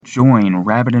Join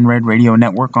Rabbit and Red Radio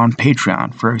Network on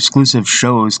Patreon for exclusive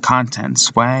shows, content,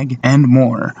 swag, and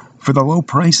more. For the low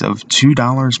price of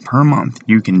 $2 per month,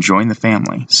 you can join the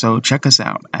family. So check us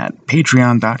out at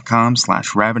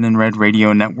patreon.com/Rabbit and Red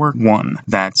Radio Network 1.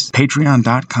 That's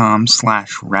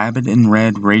patreon.com/Rabbit and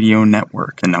Red Radio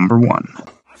Network, the number 1. I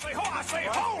say,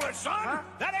 hold it, son! Huh?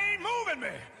 That ain't moving me!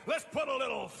 Let's put a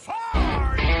little fire!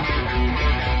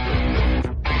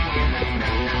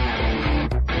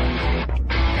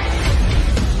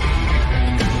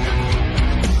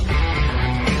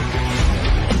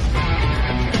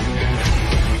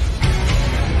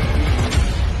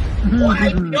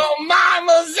 Wipe your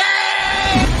mama's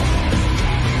ass!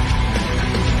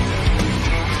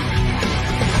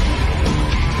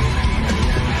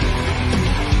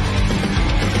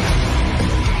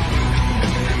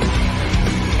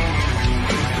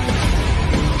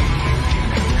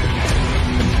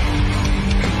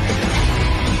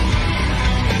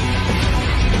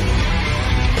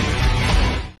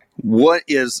 What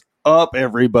is up,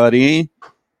 everybody?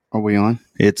 Are we on?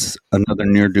 It's another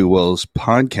Near Do Wells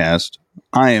podcast.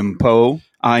 I am Poe.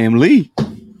 I am Lee.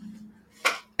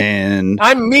 And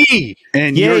I'm me.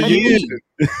 And yeah, you're you.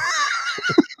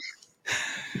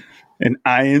 And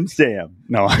I am Sam.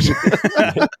 No, I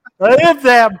am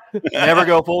Sam. Never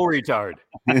go full retard.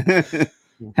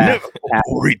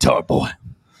 Retard boy.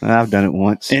 I've done it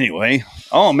once. Anyway,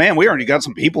 oh man, we already got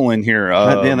some people in here.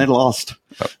 Damn, they lost.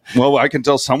 Well, I can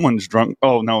tell someone's drunk.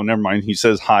 Oh no, never mind. He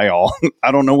says hi all.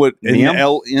 I don't know what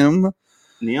NLM.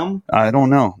 Nim? I don't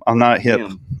know. I'm not hip.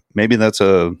 Nim. Maybe that's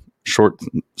a short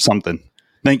something.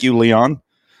 Thank you, Leon.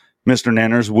 Mr.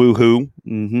 Nanners, woohoo.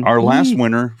 Mm-hmm. Our last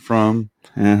winner from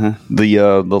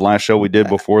the last show we did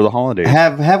before the holidays.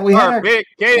 Have we had Our our big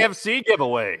KFC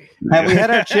giveaway? Have we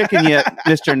had our chicken yet,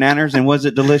 Mr. Nanners? And was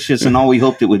it delicious and all we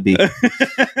hoped it would be?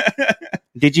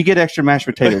 Did you get extra mashed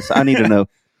potatoes? I need to know.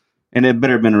 And it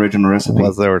better have been original recipe.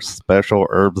 Was there special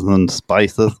herbs and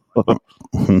spices?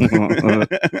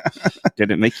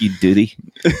 Did it make you duty?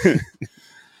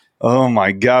 Oh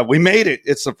my God, we made it!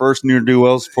 It's the first Near Do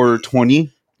Wells for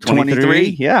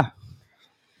 2023.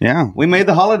 Yeah, we made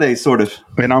the holidays, sort of.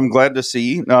 And I'm glad to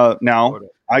see. Now,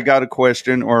 I got a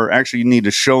question, or actually, you need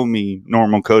to show me,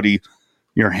 Normal Cody,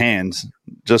 your hands,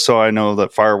 just so I know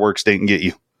that fireworks didn't get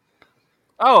you.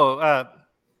 Oh,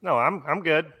 no, I'm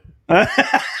good.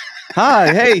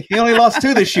 Hi, hey, he only lost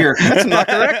 2 this year. That's not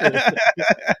the record.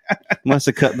 Must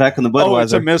have cut back on the Budweiser. Oh,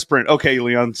 it's a misprint. Okay,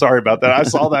 Leon, sorry about that. I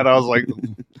saw that. I was like,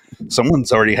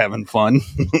 someone's already having fun.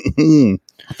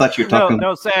 I thought you were talking.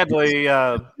 No, sadly,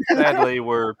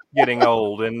 we're getting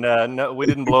old, and no, we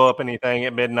didn't blow up anything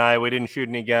at midnight. We didn't shoot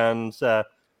any guns. The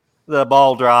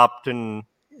ball dropped, and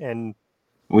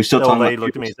we still the talking old lady about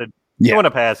looked at me and said, Yeah. "You want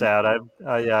to pass out?"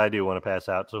 I do want to pass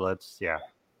out. So let's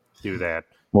do that.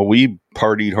 Well, we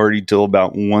partied hardy till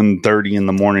about 1:30 in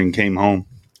the morning, came home,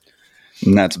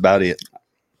 and that's about it.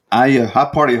 I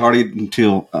partied hardy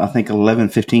until I think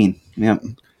 11:15. Yeah,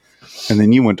 and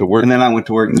then you went to work, and then I went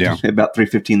to work about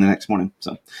 3:15 the next morning.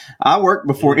 So I worked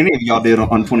before any of y'all did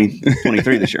on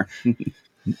 2023 this year.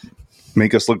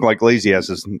 Make us look like lazy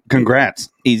asses. Congrats!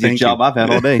 Easiest job I've had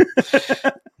all day.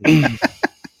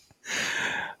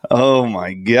 Oh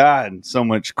my God! So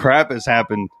much crap has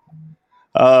happened.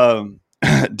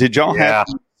 Did y'all have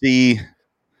to see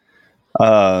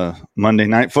Monday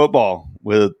Night Football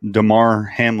with Damar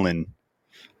Hamlin?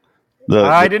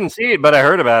 I didn't see it, but I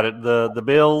heard about it. The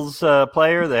Bills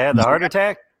player that had the heart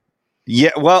attack.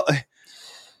 Yeah, well,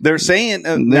 they're saying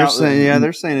they're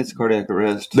saying it's cardiac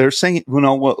arrest. They're saying,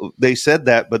 they said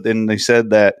that, but then they said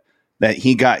that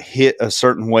he got hit a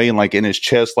certain way, like in his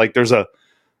chest. Like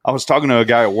I was talking to a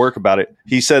guy at work about it.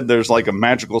 He said there's like a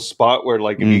magical spot where,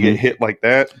 like, if you get hit like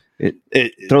that, it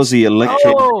throws the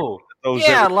electric. Oh,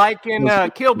 yeah, like in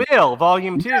Kill Bill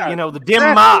Volume 2. You know, the dim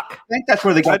mock. I think that's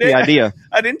where they got the idea.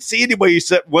 I didn't see anybody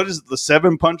said, what is it, the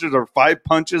 7 punches or 5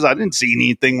 punches? I didn't see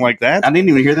anything like that. I didn't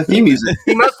even hear the theme music.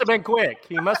 He must have been quick.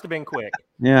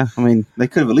 Yeah, I mean, they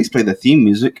could have at least played the theme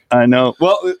music. I know.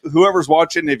 Well, whoever's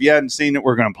watching, if you hadn't seen it,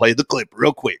 we're going to play the clip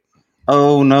real quick.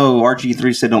 Oh, no.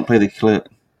 RG3 said don't play the clip.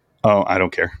 Oh, I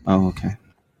don't care. Oh, okay.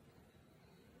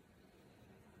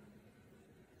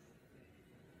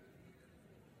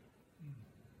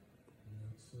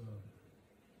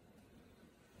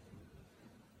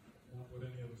 Not what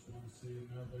any of us want to see, and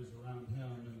everybody's around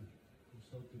him, and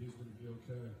just hope that he's going to be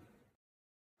okay.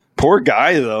 Poor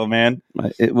guy, though, man.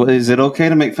 Is it okay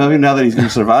to make fun of him now that he's going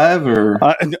to survive, or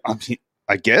I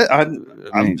guess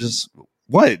I'm just.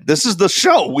 What? This is the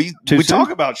show. We talk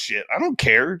about shit. I don't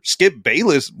care. Skip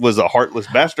Bayless was a heartless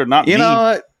bastard, not me. You know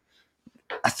what?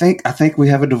 I think we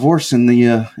have a divorce in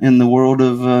the world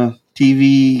of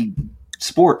TV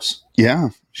sports. Yeah.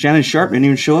 Shannon Sharp didn't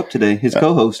even show up today. His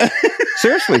co-host.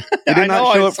 Seriously, he did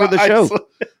not show up for the show.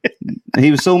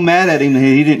 He was so mad at him that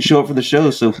he didn't show up for the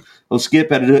show. So Skip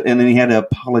had to do it, and then he had to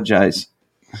apologize.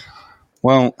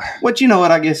 Well, what you know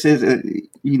what I guess is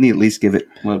you need at least give it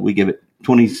what we give it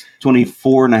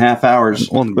 24 and a half hours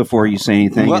before you say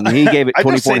anything. Well, and he gave it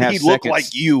 24 and a half he seconds. looked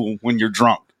like you when you're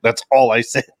drunk. That's all I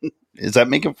said. Is that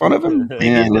making fun of him?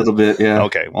 Yeah, a little bit. Yeah.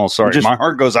 Okay. Well, sorry. My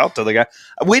heart goes out to the guy.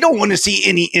 We don't want to see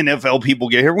any NFL people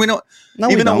get here. We don't.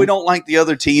 Even though we don't like the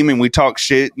other team and we talk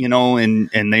shit,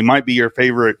 and they might be your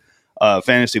favorite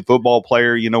fantasy football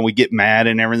player. We get mad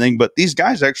and everything, but these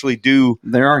guys actually do.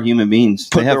 There are human beings.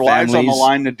 Put they have their lives on the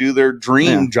line to do their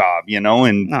dream job. And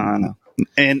I know.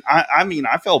 And I mean,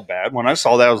 I felt bad when I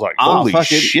saw that. I was like, holy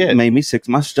shit. It made me sick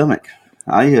to my stomach.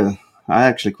 I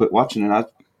actually quit watching it.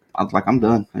 I was like, I'm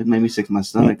done. It made me sick to my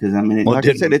stomach because like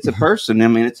I said, it's a person.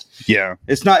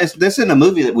 It's not. This isn't a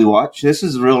movie that we watch. This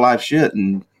is real life shit,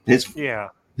 and his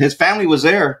family was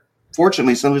there.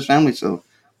 Fortunately, some of his family, so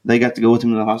they got to go with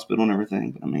him to the hospital and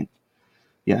everything. But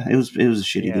it was a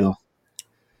shitty deal.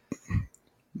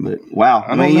 But wow,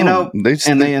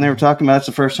 they were talking about it's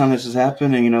the first time this has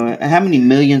happened, and how many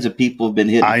millions of people have been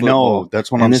hit? I know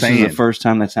that's what I'm saying. This is the first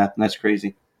time that's happened. That's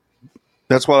crazy.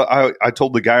 That's what I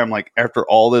told the guy. I'm like, after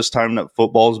all this time that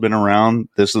football's been around,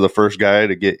 this is the first guy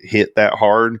to get hit that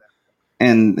hard.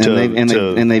 And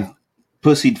they've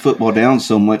pussied football down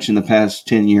so much in the past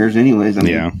 10 years. Anyways,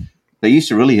 they used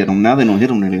to really hit them. Now they don't hit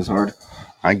them nearly as hard.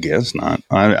 I guess not.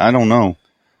 I don't know.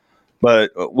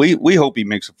 But we hope he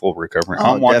makes a full recovery.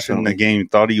 Oh, I'm watching the game.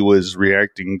 Thought he was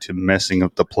reacting to messing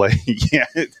up the play. Yeah,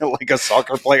 like a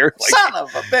soccer player. Like, son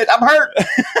of a bitch, I'm hurt.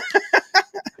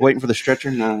 Waiting for the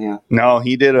stretcher? No,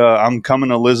 he did I'm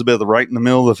coming Elizabeth right in the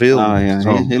middle of the field. Oh, yeah.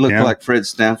 So, he looked like Fred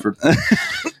Stanford.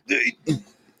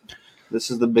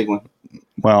 This is the big one.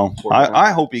 Well,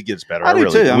 I hope he gets better. I do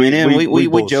really too.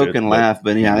 We joke and laugh,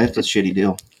 but it's a shitty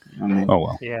deal. Oh,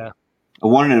 well. Yeah. A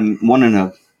one in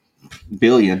a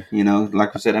billion,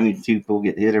 like I said, people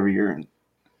get hit every year.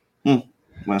 And,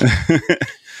 well.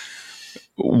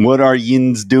 What are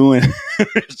yins doing,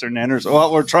 Mr. Nanners?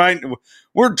 Well, we're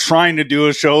trying to do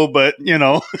a show, but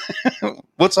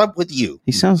what's up with you?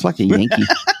 He sounds like a Yankee.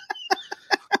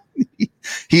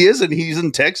 He isn't. He's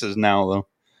in Texas now, though.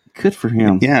 Good for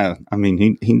him. Yeah,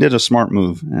 he did a smart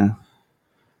move. Yeah.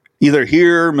 Either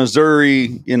here,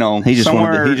 Missouri, he just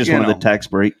wanted the tax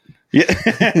break. Yeah,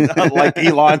 like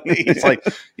Elon. He's like,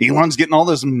 Elon's getting all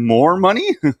this more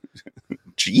money.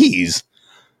 Jeez,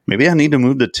 maybe I need to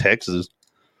move to Texas.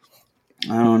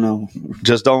 I don't know.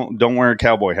 Just don't wear a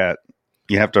cowboy hat.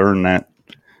 You have to earn that.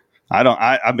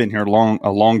 I've been here a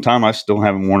long time. I still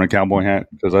haven't worn a cowboy hat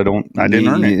because I didn't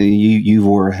earn it. You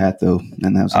wore a hat though,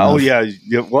 and that was enough. Oh yeah.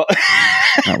 Well,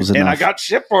 that was enough. And I got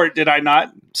shipped for it. Did I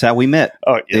not? That's how we met.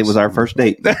 Oh, yes. It was our first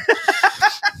date.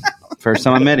 First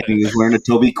time I met him, he was wearing a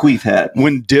Toby Queef hat.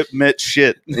 When Dip met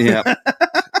shit. Yeah.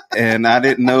 And I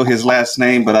didn't know his last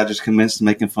name, but I just commenced to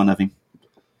making fun of him.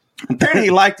 Apparently he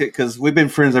liked it because we've been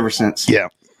friends ever since. Yeah.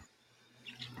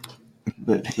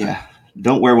 But yeah,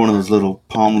 don't wear one of those little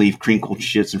palm leaf crinkled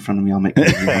shits in front of me. I'll make fun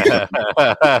of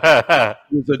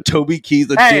you. The Toby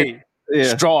Keith,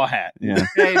 straw hat. Yeah.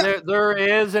 Hey, there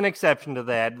is an exception to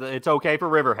that. It's okay for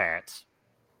river hats.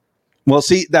 Well,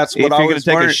 see, that's what I was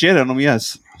going to take a shit on them.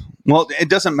 Yes. Well, it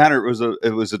doesn't matter. It was a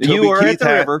Toby you were Keith at the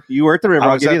hat. River. You were at the river.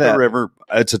 I was at the river.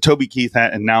 It's a Toby Keith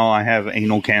hat, and now I have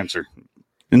anal cancer.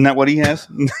 Isn't that what he has?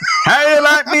 How you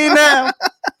like me now?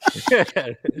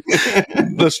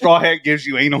 The straw hat gives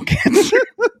you anal cancer.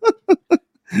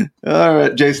 All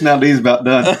right, Jason Aldean's about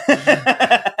done.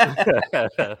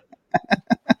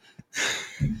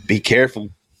 Be careful.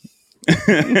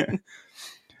 Did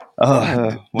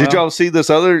y'all see this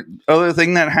other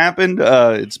thing that happened?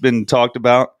 It's been talked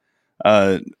about.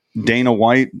 Dana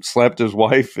White slapped his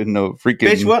wife in the freaking.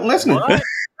 Bitch wasn't listening. What?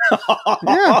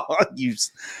 Yeah,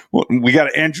 we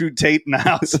got Andrew Tate in the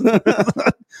house.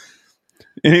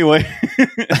 Anyway,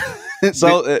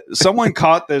 so someone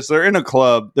caught this. They're in a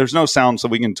club. There's no sound, so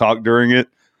we can talk during it,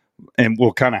 and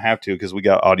we'll kind of have to because we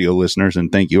got audio listeners.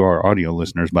 And thank you, our audio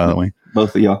listeners, by the way.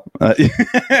 Both of y'all.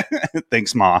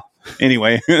 Thanks, Ma.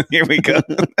 Anyway, here we go.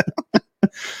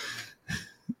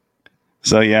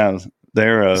 So yeah,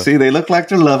 they're see. They look like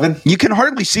they're loving. You can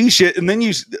hardly see shit, and then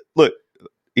you look.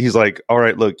 He's like, all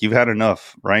right, look, you've had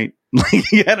enough, right?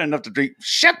 Like, you had enough to drink.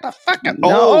 Shut the fucking... No.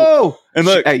 Oh! And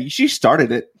look... Hey, she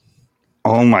started it.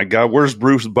 Oh, my God. Where's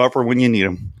Bruce Buffer when you need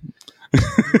him?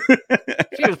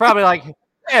 She was probably like,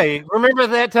 hey, remember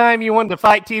that time you wanted to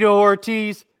fight Tito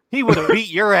Ortiz? he would have beat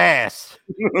your ass.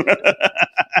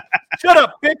 Shut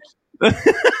up, bitch.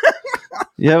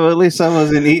 Yeah, well, at least I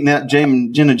wasn't eating out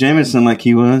Jenna Jameson like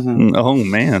he was. Oh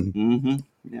man. Mm-hmm.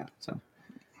 Yeah. So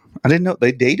I didn't know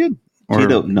they dated.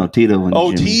 Tito. And Tito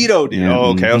did. Yeah.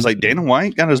 Oh, okay. I was like, Dana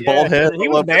White got his bald head. He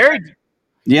was married.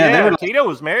 Yeah, they were Tito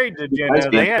was married to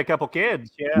Jenna. They had a couple kids.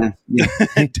 Yeah.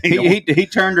 he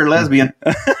turned her lesbian.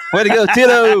 Way to go,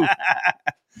 Tito.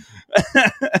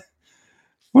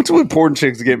 What's with porn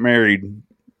chicks to get married?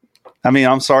 I mean,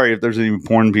 I'm sorry if there's any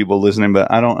porn people listening,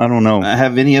 but I don't know.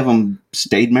 Have any of them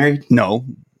stayed married? No.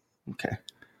 Okay.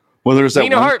 Well, there's that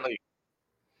Nina Hartley.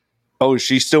 Oh, is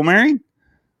she still married?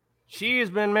 She has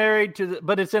been married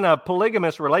but it's in a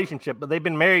polygamous relationship, but they've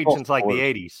been married since like the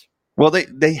 80s. Well,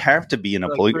 they have to be in a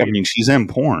polygamous. I mean, she's in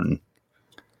porn.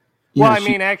 Well, I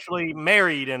mean, actually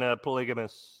married in a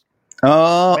polygamous.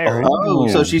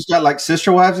 So she's got like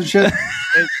sister wives and shit?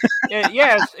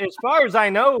 Yes, as far as I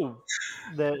know.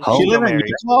 She live in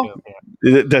Utah?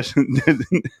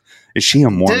 Is she a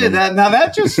Mormon? Dude,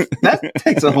 that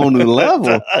takes a whole new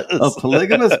level. A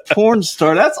polygamous porn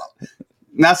star.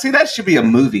 Now, see, that should be a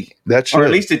movie. Or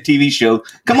at least a TV show.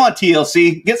 Come on,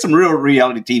 TLC. Get some real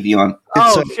reality TV on.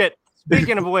 Shit.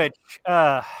 Speaking of which,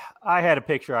 I had a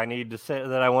picture I need to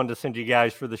send that I wanted to send you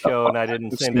guys for the show, and I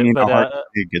didn't send it.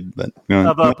 But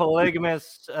of a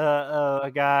polygamous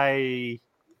guy-ish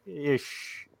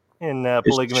in a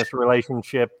polygamous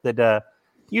relationship that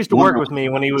used to work with me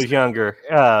when he was younger.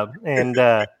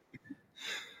 The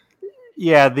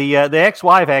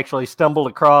ex-wife actually stumbled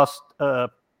across a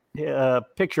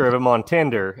picture of him on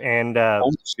Tinder, and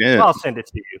I'll send it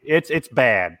to you. It's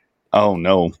bad. Oh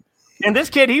no. And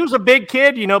this kid, he was a big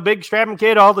kid, big strapping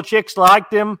kid. All the chicks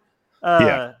liked him.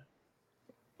 Well,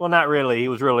 not really. He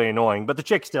was really annoying, but the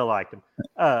chicks still liked him.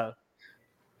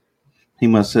 He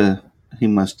must have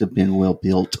been well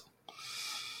built.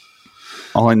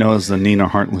 All I know is the Nina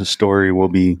Hartley story will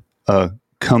be a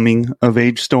coming of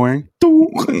age story.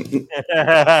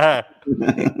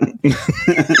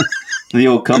 The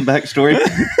old comeback story.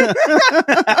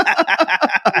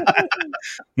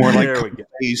 More like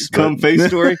come face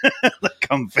story.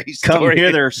 Come face come story.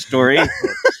 Hear their story.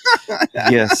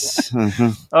 Yes.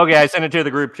 Uh-huh. Okay, I sent it to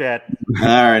the group chat.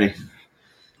 Alrighty.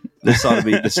 This ought to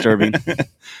be disturbing.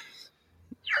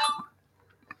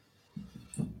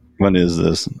 What is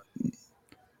this?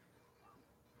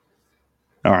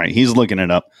 All right, he's looking it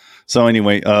up. So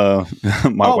anyway, wife,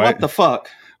 what the fuck?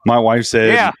 My wife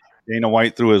said Dana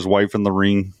White threw his wife in the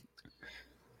ring.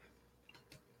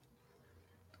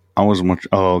 I wasn't much.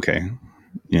 Oh, okay.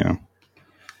 Yeah.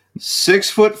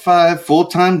 6'5",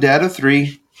 full-time dad of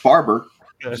 3, barber.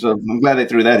 So I'm glad they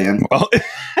threw that in. Well,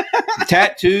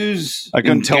 tattoos. I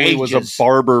couldn't tell he was a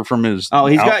barber from his. Oh,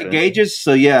 he's got gauges.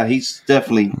 So yeah, he's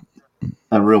definitely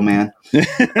a real man.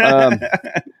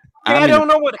 I don't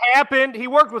know what happened. He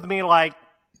worked with me like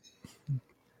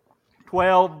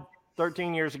 12,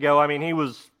 13 years ago. I mean, he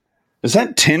was. Is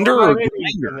that Tinder or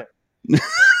Tinder?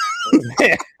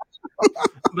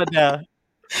 But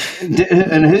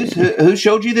and who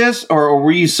showed you this, or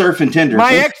were you surfing Tinder?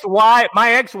 My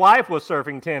ex-wife was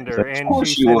surfing Tinder, and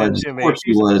she sent it to me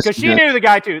because she knew the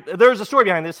guy too. There's a story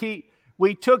behind this.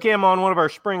 We took him on one of our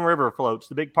Spring River floats,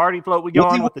 the big party float we go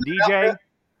on with the DJ.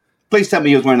 Please tell me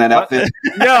he was wearing that outfit.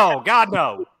 No, God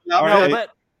no. Right.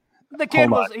 But the kid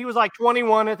he was like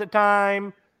 21 at the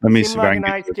time. Let me see. Like a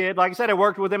nice kid. Like I said, I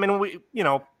worked with him, and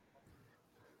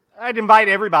I'd invite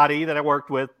everybody that I worked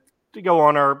with to go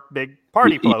on our big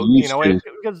party float,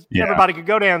 because everybody could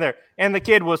go down there. And the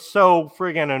kid was so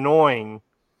friggin' annoying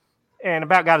and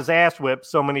about got his ass whipped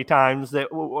so many times that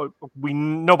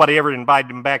nobody ever invited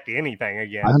him back to anything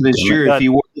again. I'm sure if he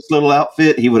wore this little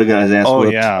outfit, he would have got his ass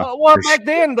whipped. Yeah. Well, back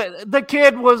then, the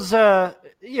kid was,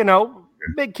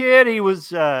 big kid. He was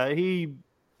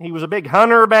he was a big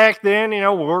hunter back then,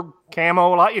 wore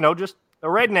camo a lot, just a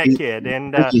redneck kid.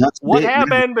 And what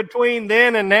happened between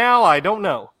then and now, I don't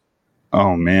know.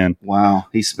 Oh man! Wow,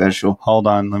 he's special. Hold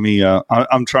on, let me.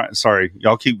 I'm trying. Sorry,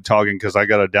 y'all keep talking because I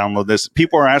got to download this.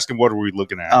 People are asking, "What are we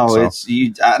looking at?" Oh, it's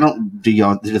you. I don't. Do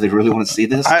they really want to see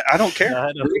this? I don't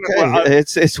care.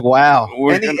 It's wow.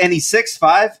 And he's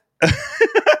 6'5".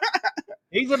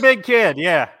 He's a big kid.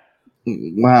 Yeah.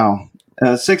 Wow.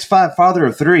 6'5", father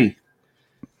of 3.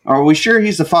 Are we sure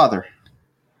he's the father?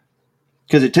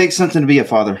 Because it takes something to be a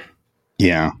father.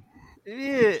 Yeah.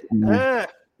 Exactly.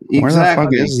 Where the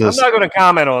fuck is this? I'm not going to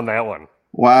comment on that one.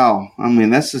 Wow. I mean,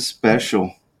 that's a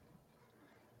special.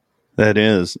 That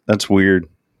is. That's weird.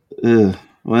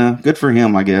 Well, good for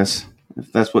him, I guess,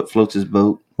 if that's what floats his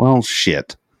boat. Well,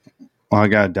 shit. Well, I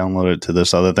gotta download it to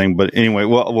this other thing, but anyway,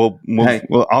 well,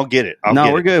 I'll get it.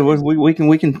 We're good.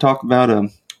 We can talk about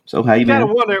So how you kind of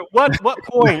wonder what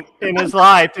point in his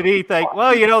life did he think,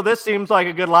 well, this seems like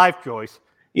a good life choice.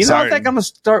 I think I'm gonna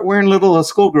start wearing little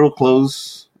schoolgirl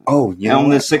clothes. Oh, on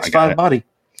this 6'5" body.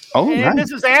 Oh, and nice.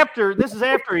 This is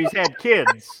after he's had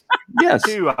kids. Yes,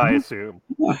 too, I assume.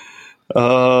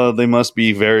 They must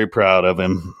be very proud of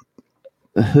him.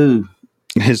 Who?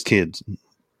 His kids.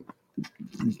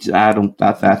 I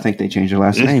think they changed their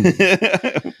last name.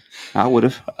 I would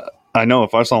have. I know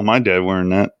if I saw my dad wearing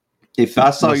that. If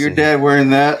I saw your dad wearing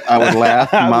that, I would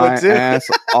laugh my ass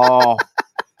off.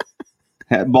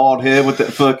 That bald head with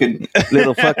that fucking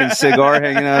little fucking cigar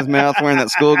hanging out of his mouth, wearing that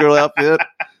schoolgirl outfit.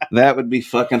 That would be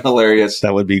fucking hilarious.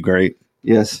 That would be great.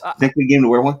 Yes. Think we get him to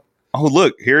wear one? Oh,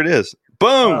 look, here it is.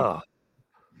 Boom.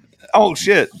 Oh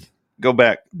shit. Go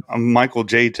back. I'm Michael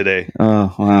J today.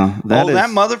 Oh, wow. That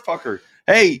motherfucker.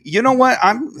 Hey, you know what?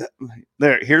 I'm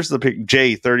there. Here's the pic.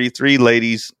 J33,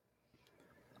 ladies.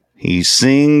 He's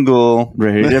single.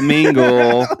 Ready to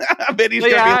mingle. I bet he's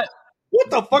gonna be. What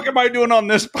the fuck am I doing on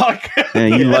this podcast?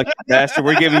 Yeah, you lucky bastard.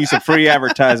 We're giving you some free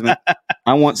advertisement.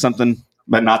 I want something,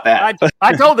 but not that.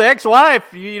 I told the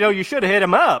ex-wife, you should have hit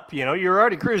him up. You're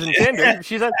already cruising Tinder.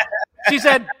 She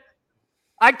said,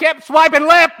 I kept swiping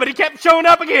left, but he kept showing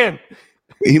up again.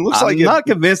 He looks I'm not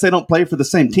convinced they don't play for the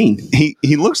same team.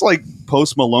 He looks like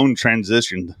Post Malone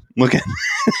transitioned. Look at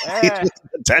the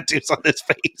tattoos on his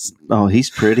face. Oh, he's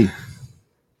pretty.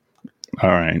 All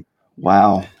right.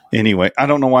 Wow. Anyway, I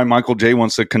don't know why Michael J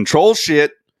wants to control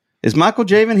shit. Is Michael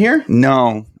J even here?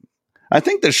 No. I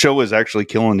think the show is actually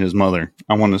killing his mother.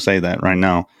 I want to say that right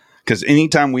now. Because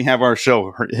anytime we have our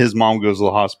show, his mom goes to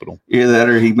the hospital. Either that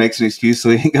or he makes an excuse so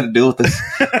he ain't got to deal with this.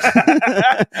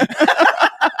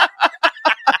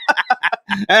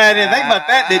 I didn't think about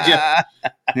that, did you?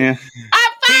 Yeah.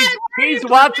 He's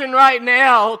watching right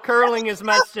now, curling his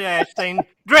mustache, saying,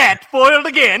 "Drat, foiled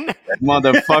again." That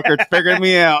motherfucker figured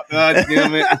me out. God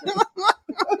damn it.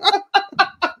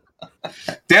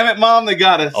 Damn it, Mom, they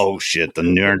got us. Oh, shit. The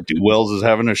nerd Wells is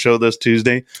having a show this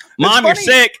Tuesday. Mom, you're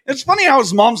sick. It's funny how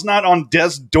his mom's not on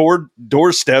death's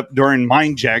doorstep during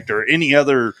Mind Jacked or any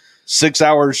other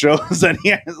 6-hour shows that he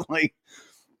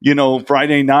has,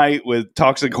 Friday night with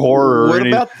Toxic Horror. What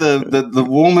about the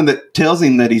woman that tells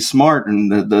him that he's smart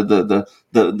and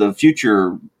the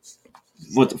future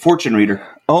fortune reader?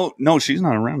 Oh no, she's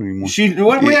not around anymore.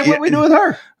 What we do with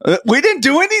her? We didn't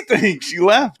do anything. She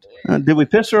left. Did we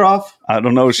piss her off? I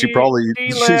don't know. She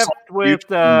left with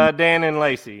Dan and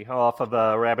Lacey off of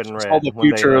Rabbit and Red. Saw the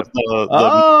future of the.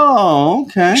 Oh,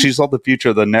 okay. She saw the future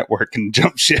of the network and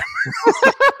jumped ship.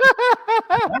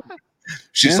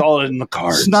 She saw it in the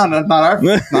cards. It's not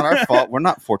our fault. We're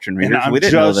not fortune readers. I'm we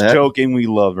didn't know that. Joking. We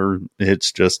love her.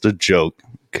 It's just a joke.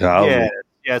 God.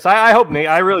 Yes. I hope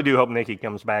I really do hope Nikki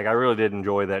comes back. I really did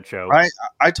enjoy that show.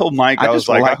 I told Mike I was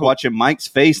like watching Mike's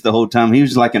face the whole time. He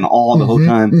was like in awe the whole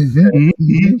time.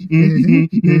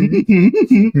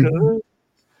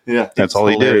 Yeah, that's all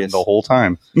hilarious. He did the whole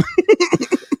time.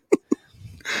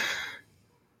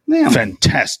 Damn.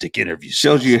 Fantastic interview.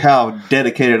 Shows you how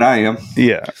dedicated I am.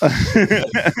 Yeah.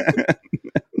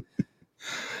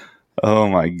 Oh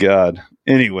my God.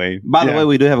 Anyway. By the way,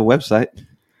 we do have a website.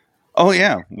 Oh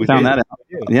yeah. We found that out.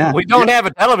 Yeah. We don't have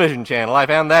a television channel. I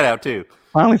found that out too.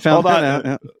 Finally found that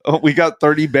out. Oh, we got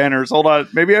 30 banners. Hold on.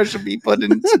 Maybe I should be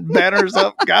putting some banners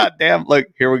up. God damn. Look,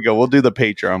 here we go. We'll do the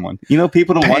Patreon one.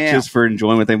 People don't watch us for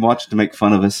enjoyment. They watch it to make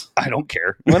fun of us. I don't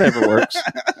care. Whatever works.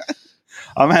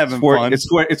 I'm having fun.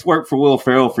 It's worked for Will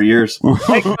Ferrell for years.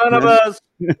 Make fun of us,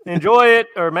 enjoy it,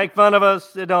 or make fun of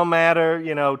us. It don't matter.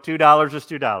 $2 is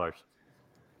 $2.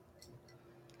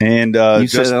 And you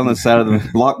said it on the side of the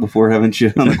block before, haven't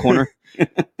you? On the corner.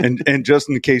 and just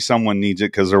in case someone needs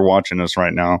it because they're watching us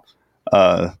right now,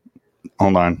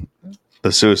 hold on.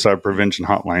 The suicide prevention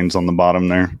hotline's on the bottom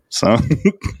there. So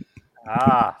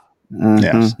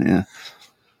yes. Yeah.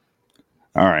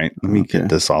 All right, let me get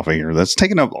this off of here. That's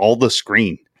taking up all the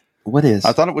screen. What is?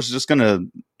 I thought it was just going to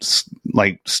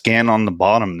scan on the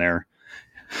bottom there.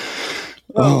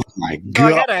 Oh my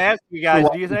God! I got to ask you guys: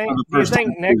 Do you think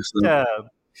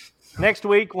next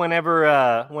week, whenever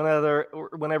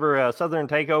Southern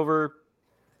Takeover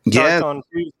starts on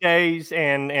Tuesdays,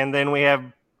 and then we have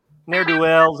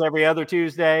ne'er-do-wells every other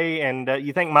Tuesday, and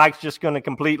you think Mike's just going to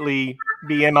completely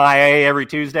be MIA every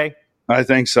Tuesday? I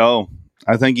think so.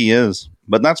 I think he is.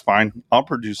 But that's fine. I'll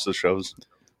produce the shows.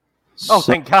 Oh,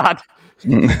 thank God.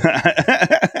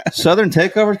 Southern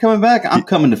Takeover's coming back? I'm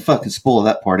coming to fucking spoil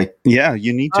that party. Yeah,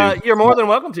 you need to. You're more than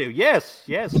welcome to. Yes.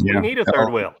 We need a third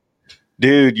wheel.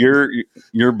 Dude,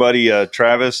 your buddy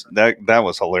Travis, that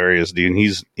was hilarious, dude.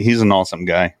 He's an awesome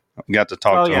guy. Got to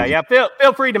talk to him. Yeah.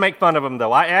 Feel free to make fun of him,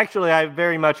 though. I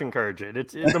very much encourage it.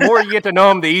 It's the more you get to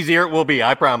know him, the easier it will be.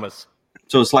 I promise.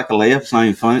 So it's like a layup. It's not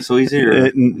even fun. It's so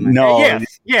easy. No.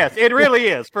 Yes, it really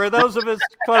is. For those of us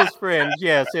close friends,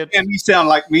 yes. And you sound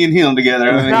like me and him together.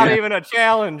 It's not even a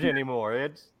challenge anymore.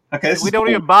 We don't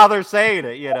even bother saying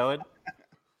it.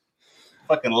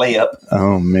 Fucking layup.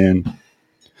 Oh man.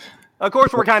 Of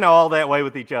course, we're kind of all that way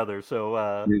with each other.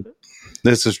 So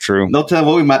this is true. Don't tell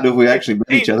what we might do if we actually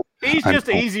beat each other. He's just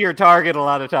an easier target a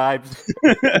lot of times.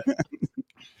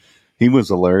 He was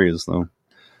hilarious though.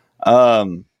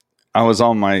 I was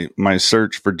on my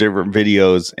search for different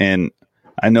videos, and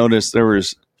I noticed there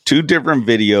was 2 different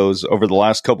videos over the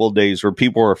last couple of days where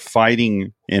people are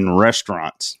fighting in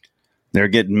restaurants. They're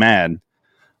getting mad.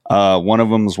 One of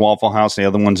them is Waffle House, the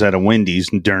other one's at a Wendy's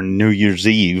during New Year's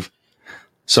Eve.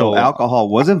 So alcohol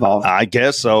was involved. I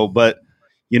guess so, but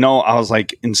I was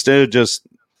like, instead of just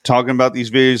talking about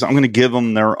these videos, I'm going to give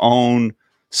them their own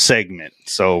segment.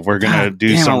 So we're going to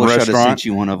do some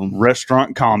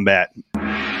restaurant combat.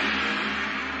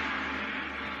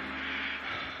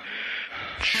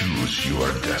 Choose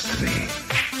your destiny.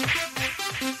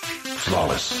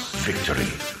 Flawless victory.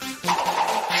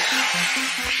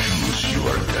 Choose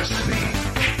your destiny.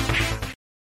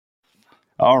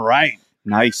 All right.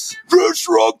 Nice.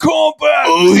 Restaurant combat.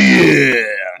 Oh, yeah.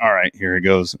 All right, here it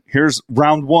goes. Here's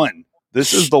round 1.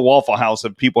 This is the Waffle House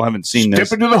if people haven't seen this.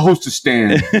 Step into the hostess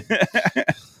stand.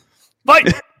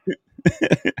 Fight!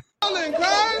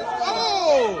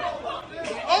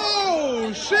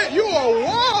 Oh, shit, you are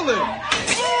wildin'.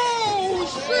 Oh,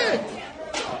 shit.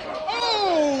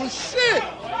 Oh, shit.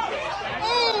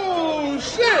 Oh,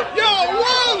 shit. Y'all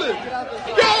wildin'.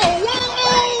 Y'all wildin'.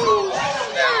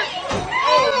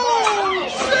 Oh,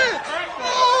 shit.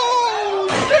 Oh,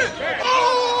 shit.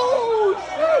 Oh,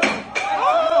 shit.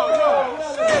 Oh,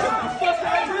 shit.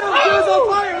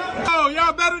 Oh,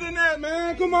 y'all better than that,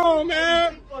 man. Come on,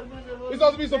 man. We're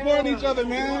supposed to be supporting each other,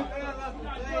 man.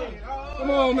 Come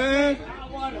on, man.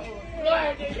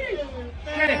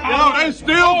 Yo, they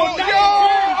still.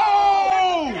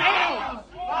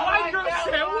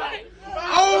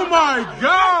 Oh my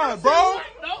God, bro.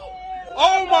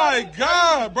 Oh my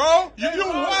God, bro. You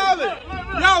wildin'.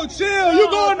 Yo, chill. You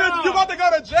about to go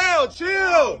to jail.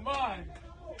 Chill.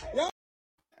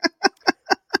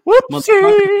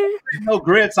 Whoopsie. No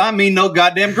grits. I mean no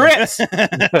goddamn grits.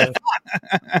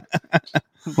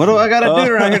 What do I got to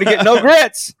do around here to get no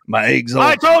grits? My eggs.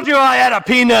 I told you I had a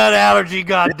peanut allergy.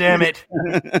 God damn it!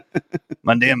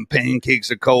 My damn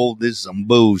pancakes are cold. This is some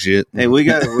bullshit. Hey, we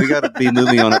got a B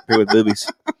movie on up here with boobies.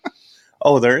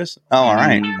 Oh, there is. Oh, all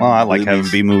right. Well, I like having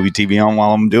B movie TV on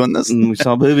while I'm doing this. We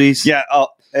saw boobies. Yeah. Oh,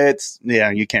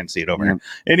 you can't see it over here.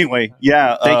 Anyway,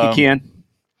 yeah. Thank you, Ken.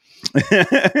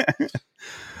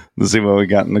 Let's see what we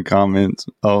got in the comments.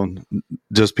 Oh,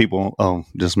 just people. Oh,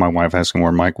 just my wife asking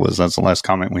where Mike was. That's the last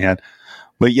comment we had.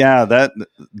 But yeah,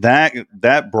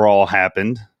 that brawl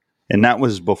happened, and that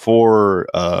was before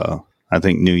I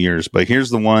think New Year's. But here's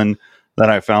the one that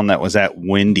I found that was at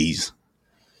Wendy's.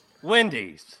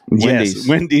 Wendy's. Yes,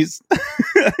 Wendy's.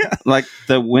 Like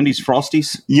the Wendy's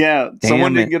Frosties? Yeah. Damn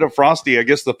someone didn't get a Frosty. I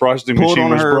guess the frosting machine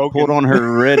was broken. Pulled on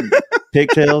her red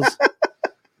pigtails.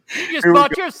 You just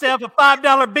bought yourself a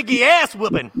 $5 biggie ass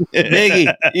whooping.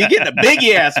 Biggie. You getting a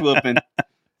biggie ass whooping.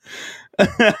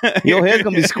 Your head's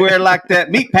going to be square like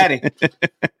that meat patty.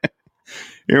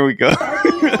 Here we go.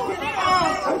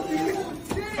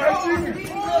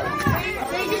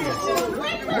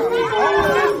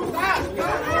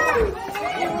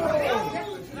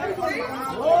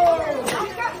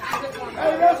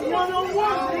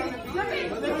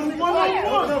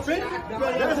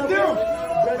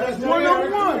 That's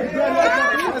one-on-one.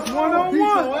 That's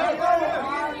one-on-one.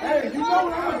 Hey, you know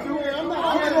what I'm doing. I'm not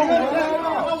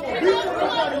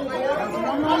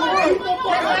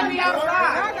let me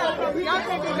outside. Y'all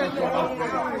take it.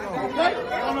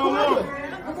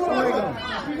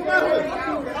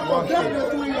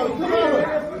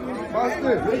 Watch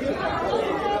this.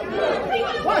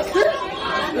 Watch this.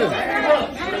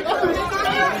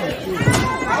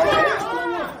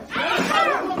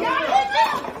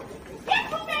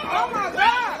 Oh my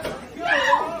God!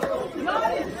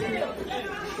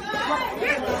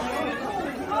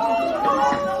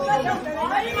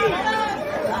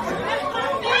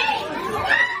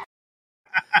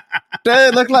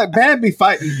 It looked like Bambi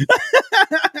fighting.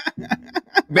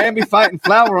 Bambi fighting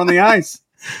Flower on the ice.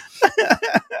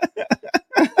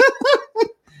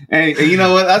 Hey, you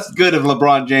know what? That's good if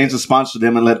LeBron James has sponsored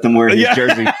them and let them wear his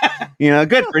jersey.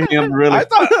 Good for him. Really,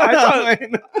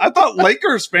 I thought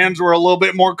Lakers fans were a little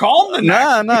bit more calm than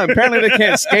that. No. Apparently, they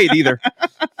can't skate either.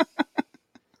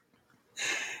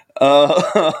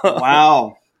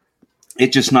 Wow.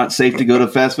 It's just not safe to go to a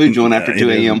fast food joint after 2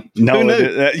 a.m. No,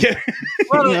 yeah.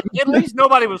 Well, at least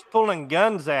nobody was pulling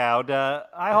guns out. I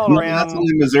haul around. That's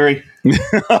only Missouri.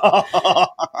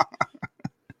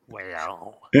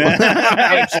 Well,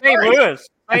 hey, St. Louis.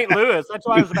 That's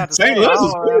what I was about to say. St. Louis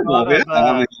is horrible.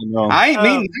 I ain't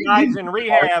mean guys in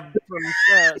rehab from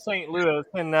St. Louis,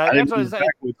 and that's what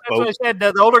I said.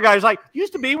 The older guys like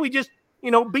used to be. We just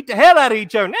beat the hell out of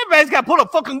each other. And everybody's got to pull a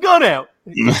fucking gun out.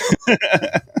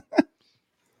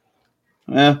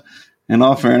 Well, in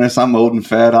all fairness, I'm old and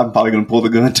fat. I'm probably going to pull the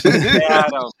gun too. Yeah,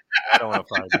 I don't want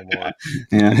to fight anymore.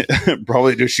 Yeah,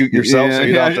 probably just shoot yourself. So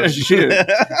you don't have to shoot.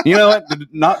 You know what? To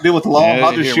not deal with the law.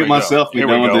 I'll just shoot myself. We're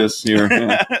done with this. Here,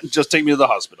 yeah. Just take me to the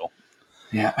hospital.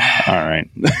 Yeah. All right.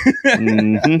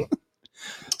 Mm-hmm.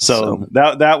 So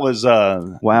that was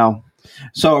wow.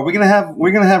 So are we're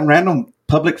gonna have random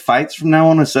public fights from now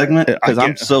on a segment? Because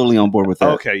I'm solely on board with that.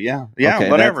 Okay. Yeah. Okay,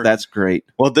 whatever. That's great.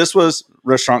 Well, this was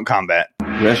Restaurant Combat.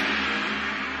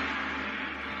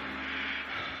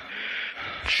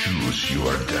 Choose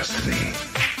your destiny.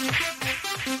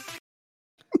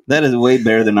 That is way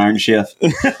better than Iron Chef.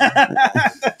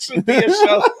 That should be a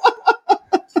show.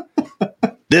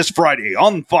 This Friday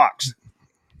on Fox.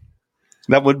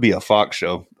 That would be a Fox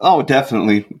show. Oh,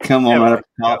 definitely. Come on, right up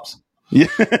the tops. Yeah.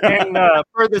 And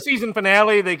for the season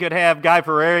finale, they could have Guy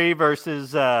Fieri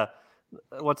versus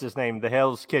what's his name, the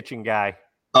Hell's Kitchen guy.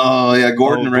 Oh yeah,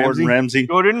 Gordon Ramsay.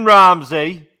 Gordon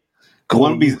Ramsay.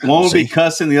 One will be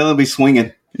cussing, the other will be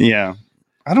swinging. Yeah,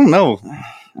 I don't know.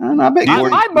 I bet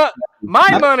Gordon.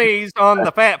 My money's on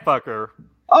the fat fucker.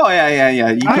 Oh yeah.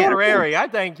 You Guy Fieri. I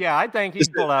think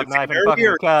he'd pull out a knife and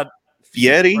fucking cut.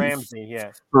 Fieri? Ramsey,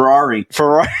 yeah. Ferrari.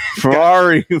 Farva.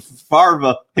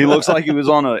 He looks like he was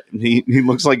on he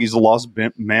looks like he's a lost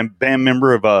band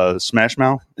member of Smash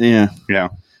Mouth. Yeah.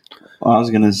 Well, I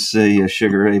was going to say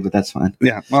Sugar Ray, but that's fine.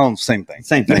 Yeah. Well, same thing.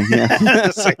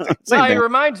 Yeah. Same thing. It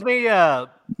reminds me, you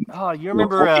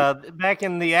remember back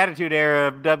in the Attitude Era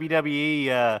of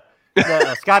WWE,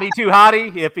 Scotty Too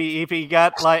Hottie, if he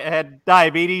got had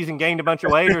diabetes and gained a bunch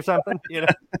of weight or something,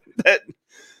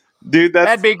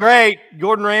 that'd be great.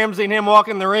 Gordon Ramsay and him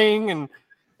walking the ring,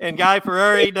 and Guy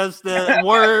Fieri does the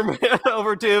worm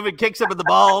over to him and kicks him in the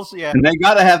balls. Yeah, and they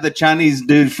got to have the Chinese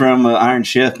dude from Iron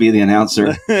Chef be the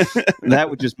announcer. That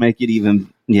would just make it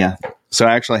even. Yeah. So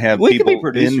I actually have we people could be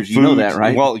producers. You know that,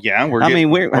 right? Well, yeah. We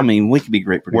could be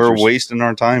great producers. We're wasting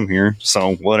our time here,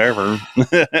 so whatever.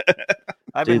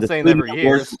 I've been saying that for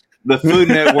years. The Food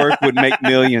Network would make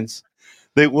millions.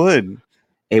 They would.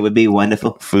 It would be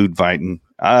wonderful. Food fighting.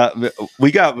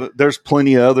 There's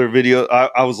plenty of other videos.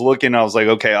 I was looking, I was like,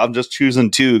 okay, I'm just choosing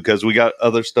two because we got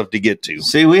other stuff to get to.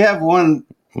 See, we have one.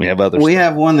 We have other. We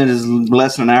have one that is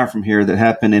less than an hour from here that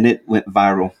happened, and it went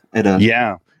viral.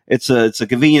 It's a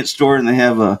convenience store, and they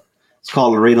have it's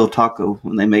called Laredo Taco,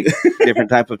 and they make different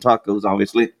type of tacos,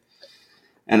 obviously.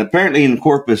 And apparently in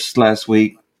Corpus last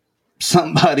week,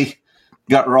 somebody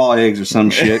got raw eggs or some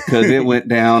shit because it went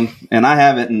down. And I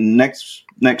have it, and next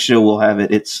show we'll have it.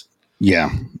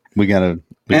 We gotta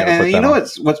and you know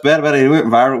what's bad about it? It went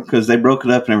viral because they broke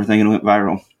it up and everything, and it went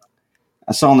viral.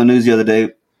 I saw on the news the other day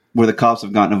where the cops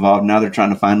have gotten involved. Now they're trying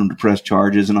to find them to press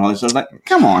charges and all this. I was like,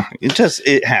 come on.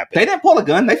 It happened. They didn't pull a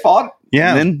gun. They fought.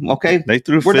 Yeah. And then, okay. They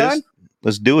threw a We're fist. done.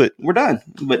 Let's do it. We're done.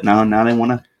 But now they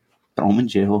want to throw them in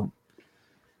jail.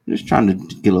 Just trying to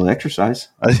get a little exercise.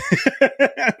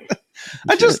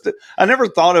 I never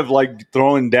thought of like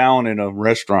throwing down in a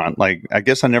restaurant. Like, I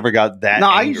guess I never got that. No,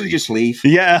 angry. I usually just leave.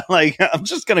 Yeah. Like, I'm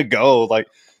just going to go. Like,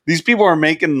 these people are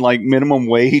making like minimum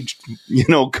wage,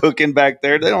 cooking back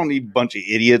there. They don't need a bunch of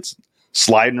idiots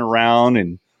sliding around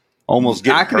and almost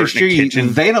getting hurt in the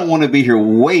kitchen. They don't want to be here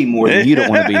way more than you don't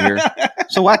want to be here.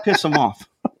 So why piss them off?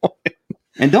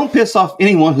 And don't piss off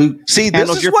anyone who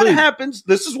handles your food. Happens.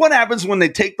 This is what happens when they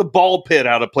take the ball pit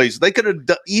out of places. They could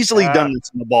have easily done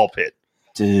this in the ball pit.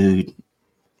 Dude,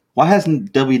 why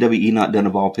hasn't WWE not done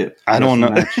a ball pit? I don't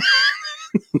know.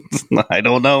 I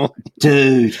don't know.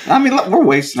 Dude, I mean, look, we're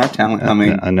wasting our talent. I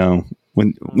mean, I know.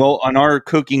 On our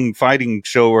cooking fighting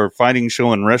show or fighting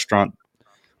show and restaurant,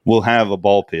 we'll have a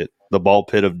ball pit, the ball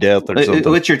pit of death or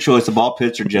something. What's your choice, the ball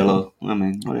pits or Jell-O? I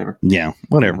mean, whatever. Yeah,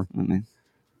 whatever. I mean,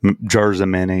 jars of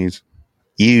mayonnaise.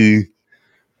 I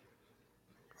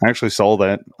actually saw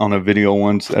that on a video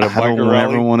once at a biker rally. I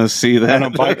never want to see that. At a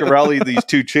biker rally, these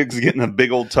two chicks getting a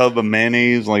big old tub of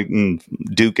mayonnaise, like, and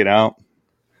duke it out.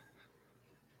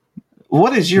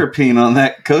 What is your opinion on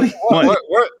that, Cody?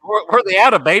 Were they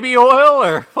out of baby oil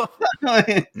or?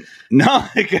 No,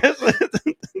 I guess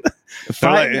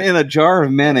fighting in a jar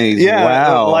of mayonnaise. Yeah,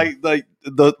 wow. Like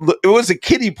it was a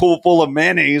kiddie pool full of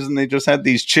mayonnaise, and they just had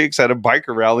these chicks at a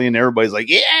biker rally, and everybody's like,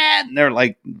 "Yeah," and they're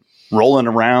like rolling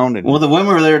around. And well, the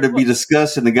women were there to be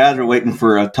discussed, and the guys were waiting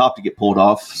for a top to get pulled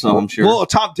off. So I'm sure. Well, a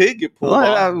top did get pulled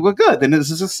off. Well, good. Then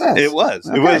this is a success. It was.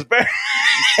 Okay. It was very.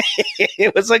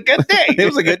 It was a good day. It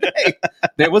was a good day.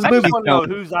 There was a I movie. just want to know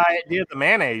whose idea the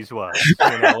mayonnaise was.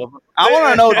 You know? I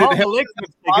want to know all the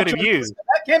liquids they could have used.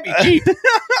 That can't be cheap.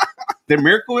 Did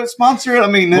Miracle Whip sponsor it? I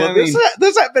mean,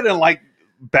 this happened in like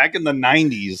back in the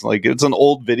 90s. Like it's an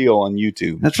old video on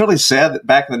YouTube. That's really sad that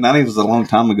back in the 90s was a long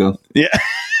time ago. Yeah.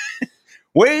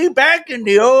 Way back in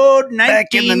the old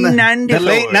 1990s. The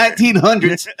late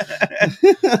 1900s.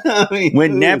 I mean,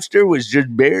 when Napster was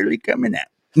just barely coming out.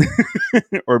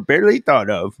 Or barely thought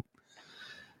of.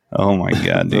 Oh my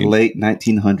God, dude. The late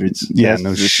 1900s. Yeah, That's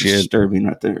no shit. Disturbing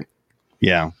right there.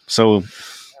 Yeah. So,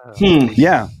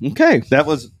 yeah. Okay. That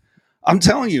was, I'm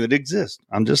telling you, it exists.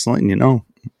 I'm just letting you know.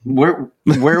 Where?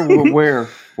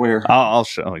 I'll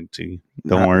show it to you.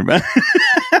 Don't worry about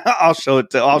it. I'll show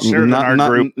it I'll share it in our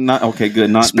group. Okay, good.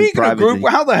 Not Speaking of group,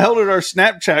 how the hell did our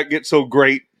Snapchat get so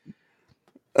great?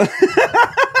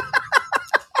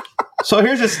 So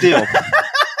here's a steal.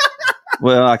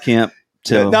 Well, I can't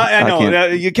tell. I know.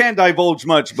 You can't divulge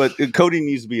much, but Cody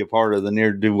needs to be a part of the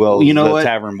Ne'er Do Well. You know what?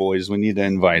 Tavern Boys. We need to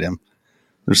invite him.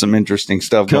 There's some interesting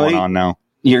stuff Cody, going on now.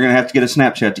 You're going to have to get a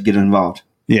Snapchat to get involved.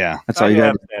 Yeah. That's all you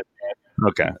got.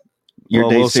 Okay. Your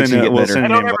day 6 will get better. I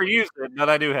don't ever use it, but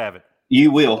I do have it. You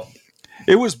will.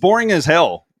 It was boring as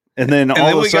hell. And then all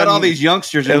of a we sudden, got all these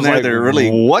youngsters in there like, that are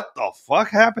really. What the fuck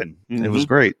happened? Mm-hmm. It was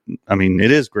great. I mean, it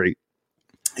is great.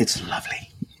 It's lovely.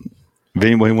 If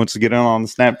anybody wants to get on the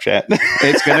Snapchat,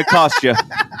 it's going to cost you.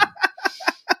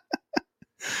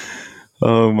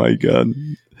 Oh my God.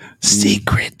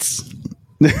 Secrets.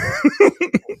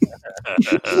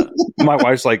 My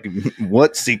wife's like,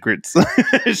 what secrets?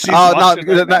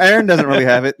 Aaron doesn't really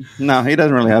have it. No, he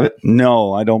doesn't really have it.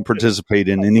 No, I don't participate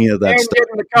in any of that Aaron, stuff. get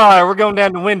in the car. We're going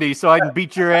down to Wendy's so I can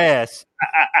beat your ass.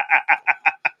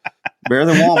 Better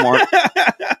than Walmart.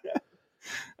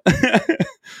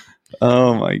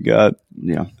 Oh my God.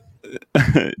 Yeah.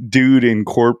 Dude in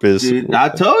Corpus. Dude, I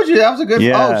told you that was a good.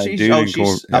 Yeah, I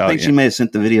think she may have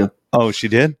sent the video. Oh, she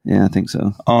did? Yeah, I think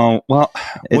so. Oh, well,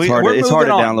 it's hard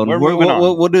to download.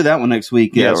 We'll do that one next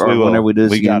week. Yes, or we will. Whenever we do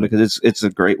this again, because it's a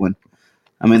great one.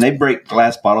 I mean, they break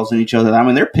glass bottles in each other. I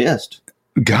mean, they're pissed.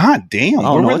 God damn.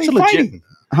 Oh, no, it's a legit.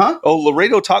 Huh? Oh,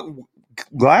 Laredo talk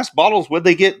glass bottles. What'd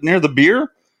they get near the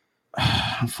beer?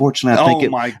 Unfortunately, I think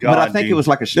my God, but I think it was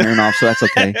like a Smirnoff, so that's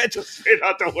okay. Just you don't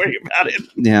have to worry about it.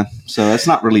 Yeah, so that's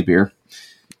not really beer.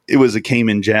 It was a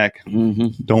Cayman Jack.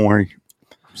 Mm-hmm. Don't worry.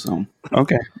 So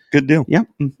okay, good deal. Yep.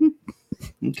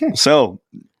 Mm-hmm. Okay. So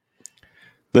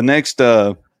the next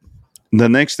thing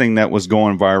that was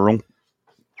going viral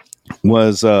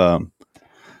was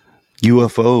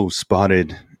UFO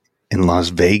spotted in Las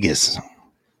Vegas.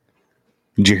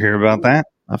 Did you hear about that?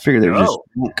 I figured they were just.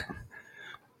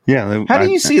 Yeah. How do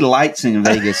you see lights in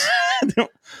Vegas?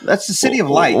 That's the city of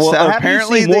lights. Well,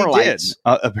 apparently they did.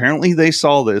 Apparently they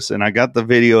saw this, and I got the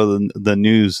video of the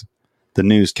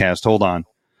newscast. Hold on.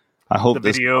 I hope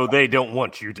the video they don't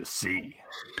want you to see.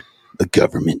 The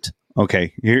government.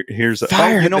 Okay, here's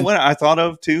fire. You know what I thought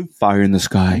of too? Fire in the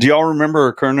sky. Do y'all remember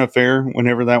A Current Affair?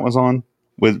 Whenever that was on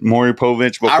with Maury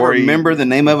Povich. I remember the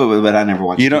name of it, but I never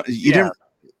watched it. You didn't.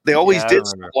 They always did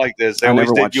stuff like this. They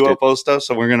always did UFO stuff.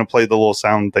 So we're gonna play the little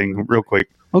sound thing real quick.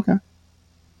 Okay.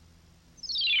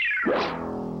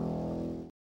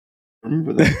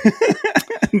 Remember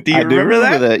that? Do you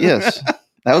remember that? Yes.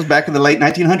 That was back in the late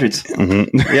 1900s.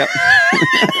 Mm-hmm. Yep.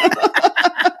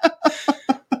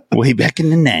 Way back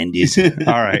in the 90s.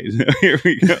 All right. Here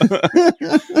we go.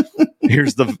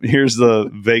 Here's the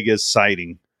Vegas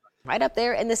sighting. Right up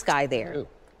there in the sky there.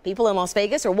 People in Las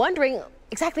Vegas are wondering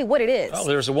exactly what it is. Well,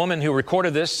 there's a woman who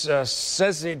recorded this,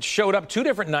 says it showed up 2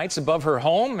 different nights above her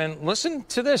home. And listen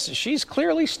to this. She's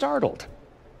clearly startled.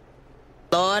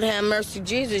 Lord have mercy,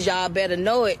 Jesus. Y'all better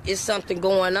know it. It's something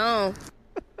going on.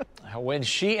 When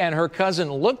she and her cousin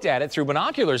looked at it through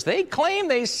binoculars, they claim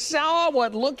they saw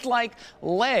what looked like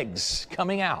legs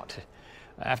coming out.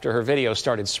 After her video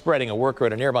started spreading, a worker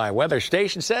at a nearby weather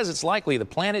station says it's likely the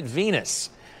planet Venus.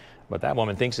 But that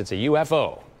woman thinks it's a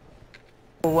UFO.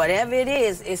 Whatever it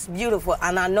is, it's beautiful.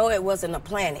 And I know it wasn't a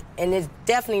planet. And it's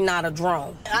definitely not a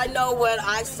drone. I know what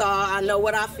I saw. I know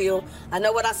what I feel. I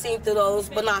know what I seen through those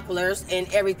binoculars and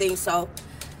everything. So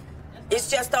it's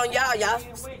just on y'all. Y'all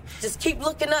just keep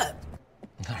looking up.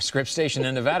 Our Scripps station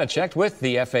in Nevada checked with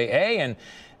the FAA, and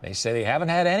they say they haven't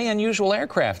had any unusual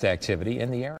aircraft activity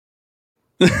in the area.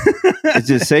 Is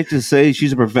it safe to say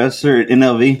she's a professor at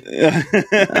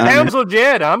NLV? Sounds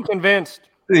legit. I'm convinced.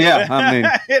 Yeah, I mean,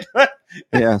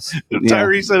 yes.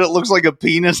 Tyree said it looks like a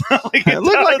penis. It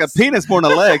looked like a penis more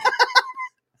than a leg.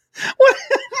 What?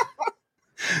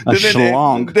 A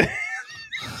schlong.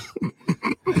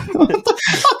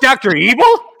 Dr. Evil?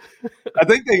 I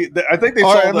think they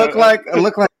Or saw it looked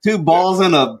like two balls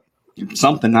in a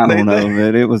something. I don't know.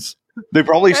 But it was. They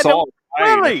probably saw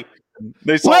Willie.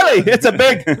 They saw Willie. It's a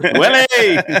big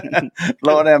Willie.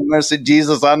 Lord have mercy,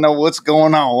 Jesus. I know what's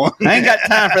going on. I ain't got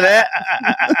time for that.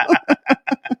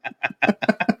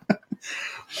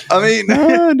 I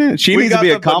mean, she needs to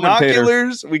be a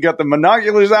commentator. We got the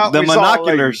monoculars out. The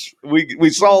monoculars. We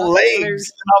saw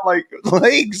legs. And I'm like,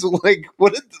 legs? Like,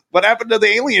 what happened to the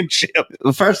alien ship?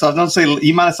 Well, first off, don't say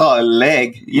you might have saw a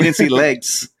leg. You didn't see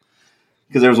legs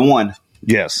because there was one.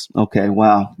 Yes. Okay.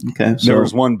 Wow. Okay. So there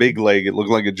was one big leg. It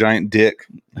looked like a giant dick.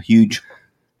 Huge.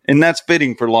 And that's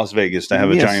fitting for Las Vegas to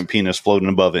have a giant penis floating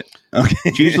above it. Okay.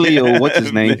 It's usually what's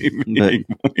his name?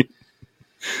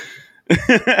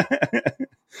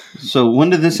 So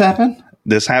when did this happen?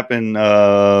 This happened,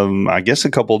 I guess,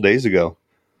 a couple of days ago.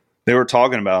 They were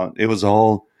talking about it was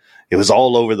all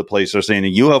over the place. They're saying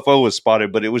a UFO was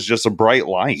spotted, but it was just a bright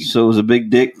light. So it was a big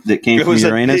dick that came from Uranus?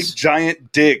 It was a big,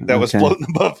 giant dick that was floating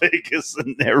above Vegas,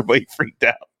 and everybody freaked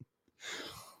out.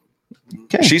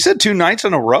 Okay. She said 2 nights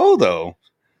in a row, though.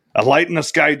 A light in the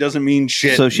sky doesn't mean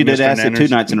shit. So she did ask it 2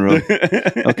 nights in a row.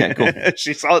 Okay, cool.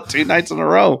 She saw it 2 nights in a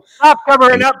row. Stop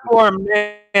covering up for him,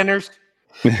 Nanners.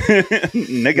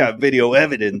 They got video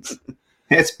evidence.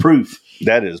 That's proof.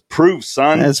 That is proof,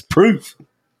 son. That's proof.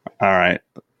 All right.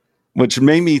 Which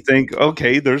made me think,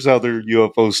 okay, there's other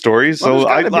UFO stories. So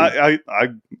I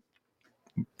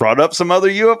brought up some other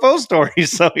UFO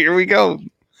stories. So here we go.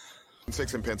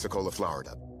 6 in Pensacola,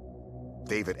 Florida.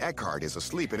 David Eckhart is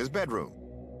asleep in his bedroom.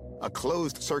 A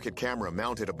closed-circuit camera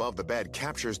mounted above the bed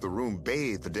captures the room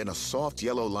bathed in a soft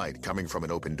yellow light coming from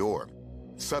an open door.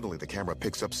 Suddenly, the camera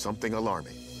picks up something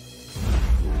alarming.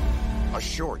 A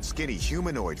short, skinny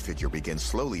humanoid figure begins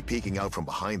slowly peeking out from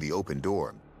behind the open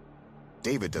door.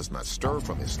 David does not stir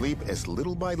from his sleep as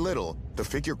little by little, the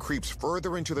figure creeps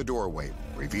further into the doorway,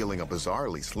 revealing a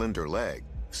bizarrely slender leg,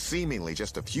 seemingly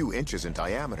just a few inches in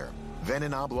diameter, then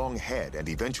an oblong head and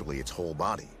eventually its whole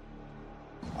body.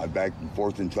 I backed and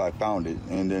forth until I found it,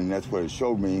 and then that's what it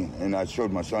showed me, and I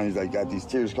showed my son. He's like, got these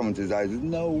tears coming to his eyes.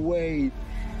 No way.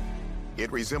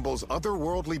 It resembles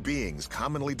otherworldly beings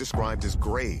commonly described as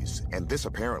greys, and this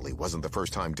apparently wasn't the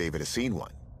first time David has seen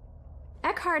one.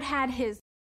 Eckhart had his...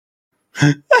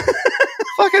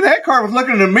 Fucking Eckhart was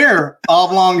looking in the mirror.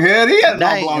 Oblong head. He had an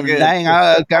oblong head. Dang,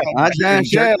 I done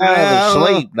jerked out of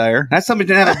sleep there. That's somebody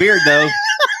didn't have a beard, though.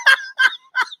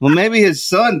 Well, maybe his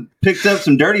son picked up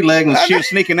some dirty leg and was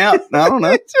sneaking out. I don't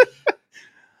know.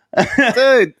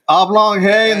 Dude, oblong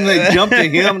head, and they jumped to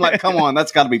him. Like, come on,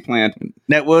 that's got to be planned.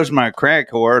 That was my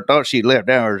crack whore. I thought she left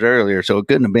hours earlier, so it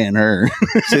couldn't have been her.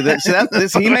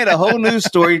 He made a whole news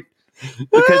story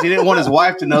because he didn't want his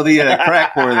wife to know that he had a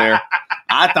crack whore there.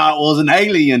 I thought it was an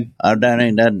alien. I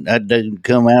didn't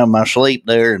come out of my sleep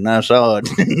there, and I saw it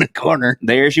in the corner.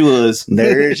 There she was.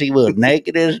 There she was,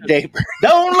 naked as a japer.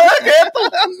 Don't look at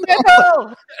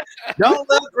the Don't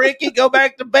look, Ricky. Go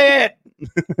back to bed.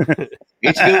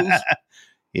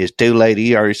 It's too late.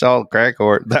 He already saw the crack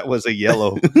whore. That was a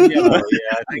yellow. Yellow,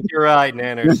 yeah, I think you're right,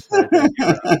 Nanners.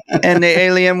 And the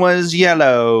alien was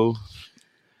yellow.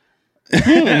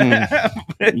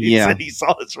 He said he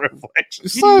saw his reflection.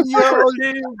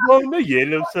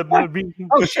 Yellow submarine.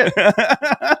 Oh shit!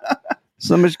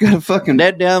 Somebody's got a fucking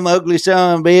that dumb ugly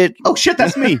son, bitch. Oh shit,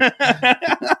 that's me.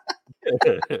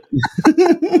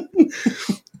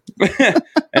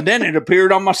 And then it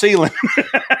appeared on my ceiling.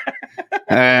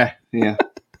 Yeah,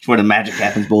 it's where the magic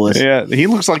happens, boys. Yeah, he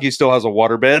looks like he still has a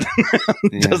waterbed.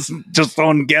 Just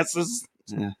on guesses.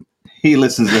 Yeah. He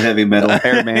listens to heavy metal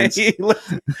hair bands. He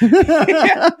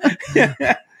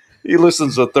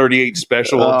listens to 38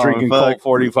 Special drinking Colt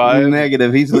 45.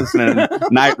 Negative. He's listening to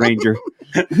Night Ranger.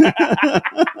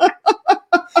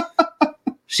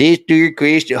 Sister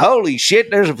Christian. Holy shit,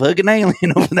 there's a fucking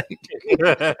alien over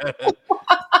there.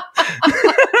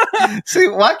 See,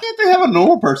 why can't they have a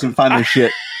normal person find this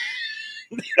shit?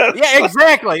 Yeah,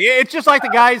 exactly. It's just like the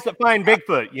guys that find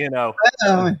Bigfoot, you know.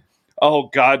 Oh,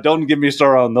 God, don't get me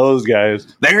started on those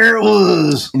guys. There it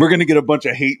was. We're going to get a bunch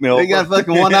of hate mail. They got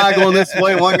fucking one eye going this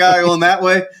way, one guy going that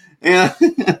way. Yeah.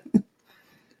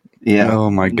 Yeah.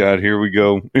 Oh, my God, here we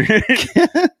go.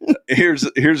 Here's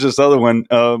this other one.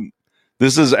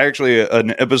 This is actually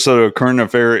an episode of Current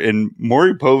Affair, and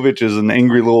Maury Povich is an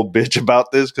angry little bitch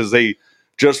about this because they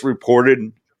just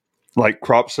reported like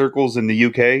crop circles in the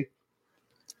UK.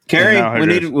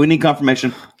 Carrie, we need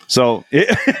confirmation. So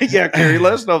yeah, Carrie,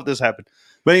 let us know if this happened.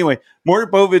 But anyway, Maury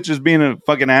Povich is being a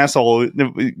fucking asshole.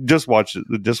 Just watch it.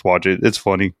 Just watch it. It's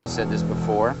funny. I said this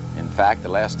before. In fact, the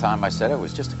last time I said it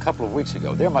was just a couple of weeks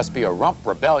ago. There must be a rump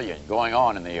rebellion going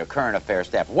on in the Current Affairs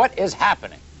staff. What is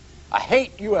happening? I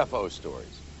hate UFO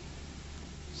stories.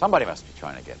 Somebody must be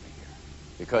trying to get me here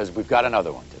because we've got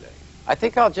another one today. I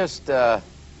think I'll just, this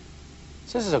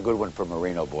is a good one for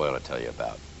Marino Boyle to tell you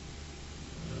about.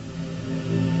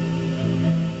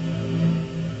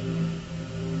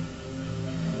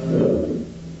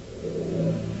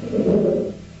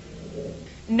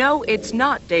 No, it's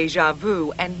not deja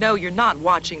vu, and no, you're not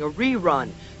watching a rerun.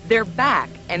 They're back,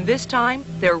 and this time,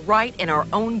 they're right in our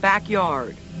own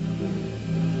backyard.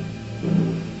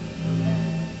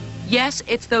 Yes,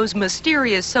 it's those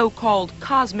mysterious so-called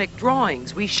cosmic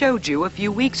drawings we showed you a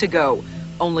few weeks ago.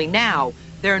 Only now,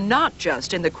 they're not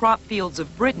just in the crop fields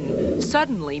of Britain.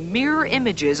 Suddenly, mirror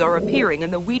images are appearing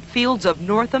in the wheat fields of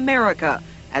North America,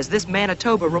 as this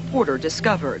Manitoba reporter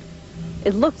discovered.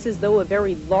 It looks as though a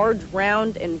very large,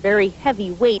 round, and very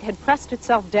heavy weight had pressed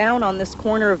itself down on this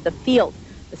corner of the field.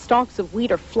 The stalks of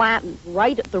wheat are flattened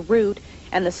right at the root,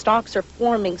 and the stalks are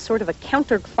forming sort of a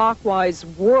counterclockwise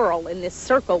whirl in this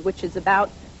circle, which is about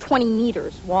 20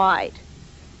 meters wide.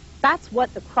 That's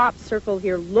what the crop circle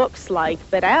here looks like,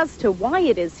 but as to why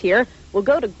it is here, we'll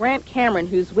go to Grant Cameron,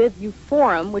 who's with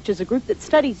UFOrum, which is a group that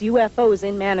studies UFOs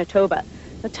in Manitoba.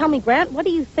 Now tell me, Grant, what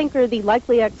do you think are the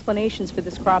likely explanations for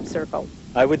this crop circle?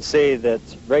 I would say that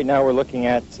right now we're looking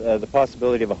at the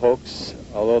possibility of a hoax,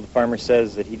 although the farmer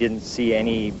says that he didn't see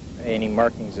any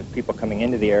markings of people coming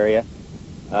into the area.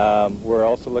 We're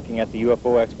also looking at the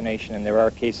UFO explanation, and there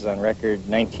are cases on record,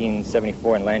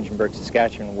 1974 in Langenburg,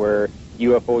 Saskatchewan, where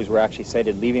UFOs were actually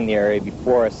sighted leaving the area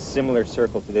before a similar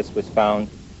circle to this was found.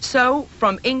 So,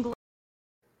 from England...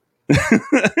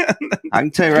 I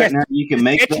can tell you right now, you can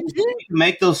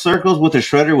make those circles with a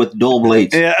shredder with dull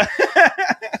blades. Yeah.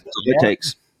 That's all it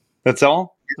takes. That's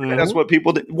all? Mm-hmm. That's what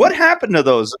people did. What happened to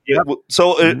those? Yeah.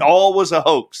 So it all was a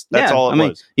hoax. That's all it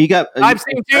was. I've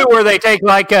seen too where they take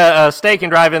like a stake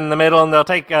and drive it in the middle, and they'll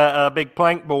take a big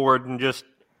plank board and just.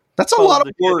 That's a lot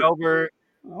of work. Over.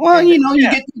 Well,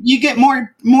 you get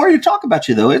more to talk about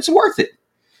you though. It's worth it.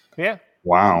 Yeah.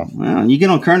 Wow. Well, you get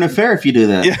on Current Affair if you do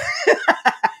that. Yeah.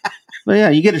 But yeah,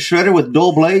 you get a shredder with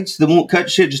dull blades that won't cut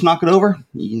shit, just knock it over.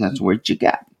 That's what you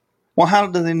got. Well, how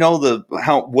do they know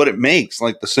what it makes,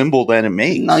 like the symbol that it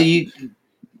makes? No,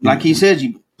 like he said,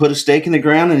 you put a stake in the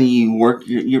ground and you work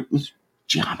your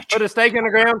geometry. Put a stake in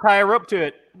the ground, tie a rope to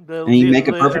it, and you make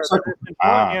a perfect circle.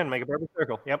 Make a perfect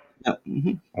circle. Yep.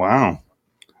 Mm-hmm. Wow.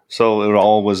 So it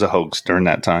all was a hoax during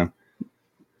that time.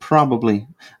 Probably.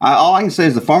 All I can say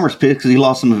is the farmer's pissed because he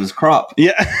lost some of his crop.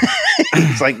 Yeah.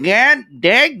 It's like, yeah,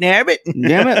 dag nabbit.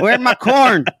 Damn it, where's my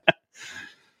corn?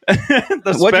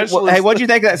 What'd you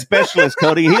think of that specialist,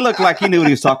 Cody? He looked like he knew what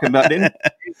he was talking about, didn't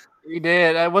he? He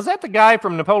did. Was that the guy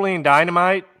from Napoleon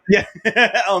Dynamite? Yeah.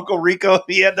 Uncle Rico.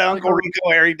 He had the Uncle Rico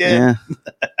hair. He did. Yeah.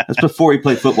 That's before he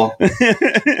played football.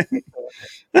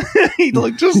 He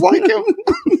looked just like him.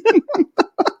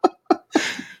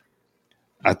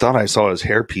 I thought I saw his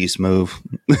hairpiece move.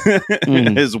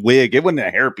 His wig. It wasn't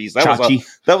a hairpiece.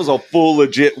 That was a full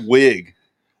legit wig.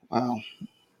 Wow.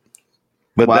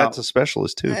 But that's a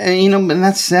specialist too. And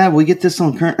that's sad. We get this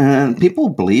on current. People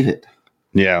believe it.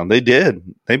 Yeah, they did.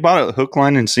 They bought a hook,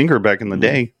 line, and sinker back in the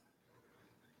day.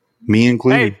 Me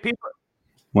included. Hey, people.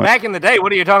 What? Back in the day,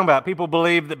 what are you talking about? People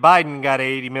believe that Biden got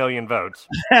 80 million votes.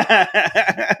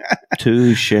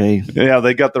 Touche. Yeah,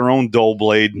 they got their own dull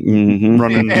blade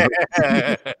running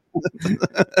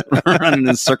running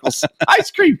in circles.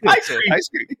 Ice cream.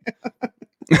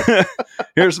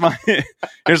 Here's my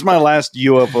last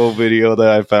UFO video that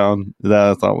I found that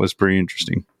I thought was pretty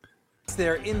interesting.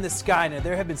 They're in the sky now.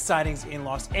 There have been sightings in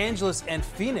Los Angeles and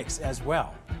Phoenix as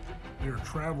well. They're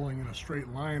traveling in a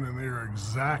straight line, and they are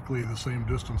exactly the same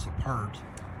distance apart.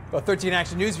 Well, 13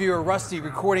 Action News viewer Rusty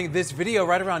recording this video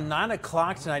right around 9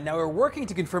 o'clock tonight. Now, we're working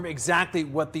to confirm exactly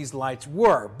what these lights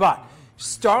were, but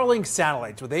Starlink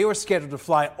satellites, they were scheduled to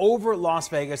fly over Las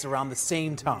Vegas around the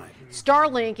same time.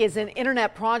 Starlink is an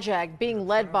internet project being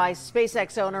led by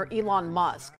SpaceX owner Elon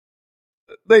Musk.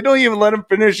 They don't even let him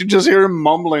finish. You just hear him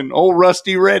mumbling, "Oh,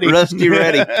 Rusty Ready." Rusty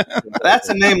Ready. That's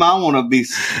a name I want to be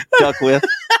stuck with.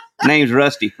 Name's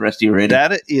Rusty. Rusty Ready.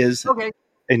 That is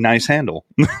a nice handle.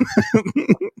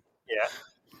 Yeah.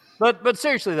 But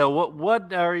seriously though,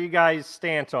 what are you guys'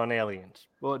 stance on aliens?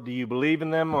 Well, do you believe in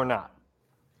them or not?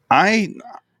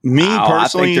 Me personally, I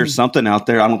think there's something out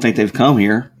there. I don't think they've come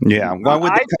here. Yeah, why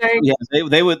would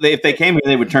they would? If they came here,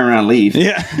 they would turn around and leave.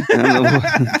 Yeah,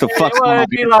 the fuck's going on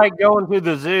It'd be here? like going to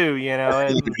the zoo, you know.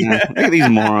 And, Look at these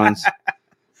morons.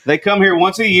 They come here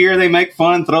once a year. They make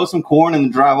fun, throw some corn,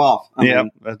 and drive off. I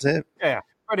mean, that's it. yeah,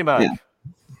 pretty much. Yeah.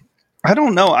 I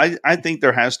don't know. I think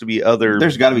there has to be other.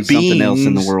 There's got to be something else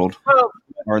in the world Well,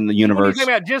 or in the when universe. you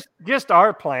think about just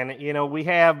our planet, you know, we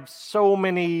have so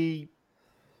many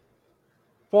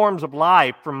forms of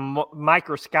life, from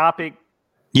microscopic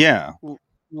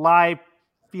life,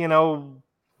 you know,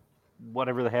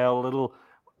 whatever the hell, little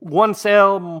one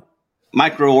cell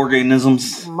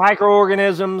Microorganisms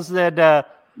that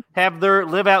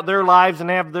live out their lives and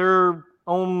have their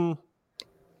own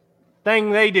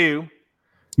thing they do.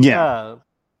 I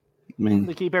mean,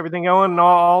 to keep everything going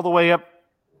all the way up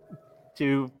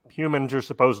to humans are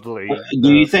supposedly.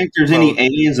 do you think there's any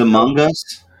aliens among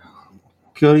us,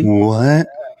 Cody? What?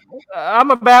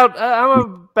 I'm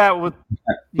about with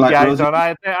you Like guys Rosie?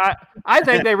 on. I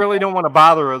think they really don't want to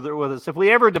bother with us. If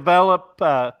we ever develop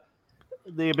the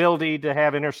ability to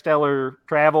have interstellar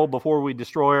travel before we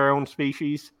destroy our own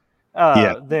species,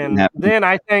 then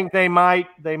I think they might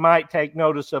take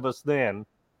notice of us then.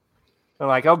 They're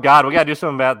like, oh God, we got to do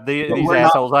something about these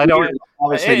assholes. The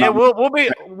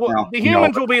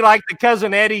humans will be like the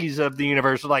cousin Eddies of the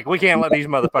universe. Like, we can't let these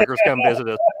motherfuckers come visit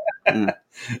us.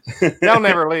 They'll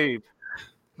never leave.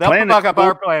 They'll fuck up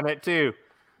our planet too.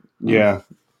 Yeah.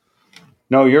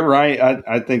 No, you're right.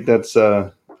 I think that's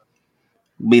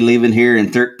be leaving here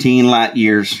in 13 light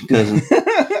years, cousin.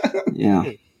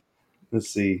 Yeah. Let's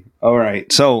see. All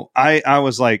right. So I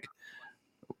was like,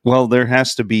 well, there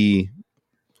has to be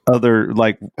other,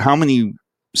 like, how many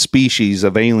species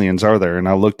of aliens are there? And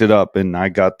I looked it up and I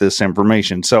got this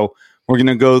information. So we're going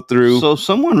to go through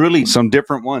some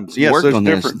different ones. Yes, worked there's on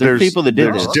different. this. There's people that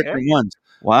did there's this. different ones.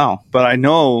 Wow. But I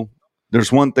know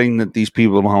there's one thing that these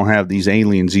people don't have, these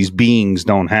aliens, these beings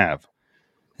don't have.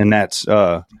 And that's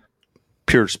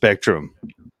pure spectrum.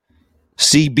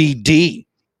 CBD.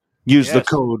 Use the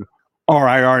code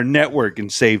RIR network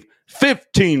and save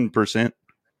 15%.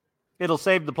 It'll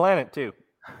save the planet too.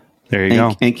 There you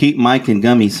go. And keep Mike in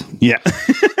gummies. Yeah.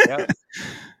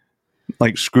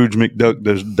 Like Scrooge McDuck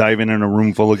does, diving in a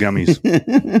room full of gummies.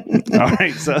 All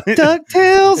right. So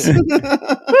DuckTales.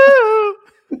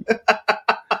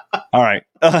 All right.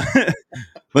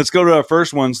 Let's go to our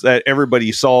first ones that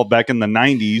everybody saw back in the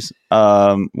 90s,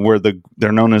 where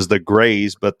they're known as the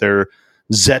Greys, but they're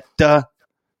Zetas?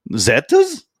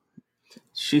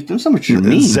 Shoot, them so much you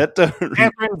mean.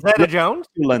 Catherine Zeta-Jones?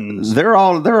 They're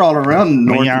all around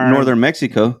northern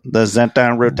Mexico. The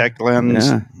Zeta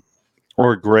Reticulans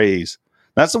or Greys.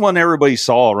 That's the one everybody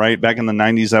saw, right? Back in the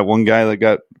 90s, that one guy that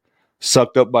got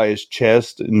sucked up by his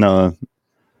chest. And,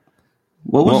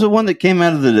 what was the one that came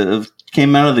out of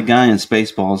the guy in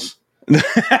Spaceballs?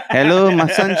 Hello,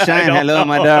 my sunshine. Hello,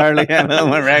 my darling. Hello,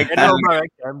 my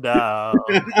ragtime doll.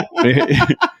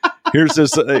 Here's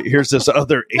this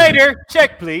other Later,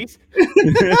 check please.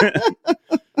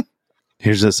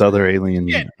 Here's this other alien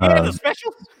the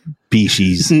special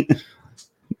species.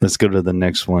 Let's go to the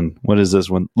next one. What is this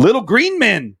one? Little Green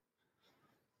Men.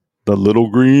 The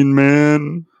Little Green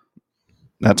Men.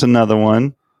 That's another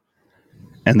one.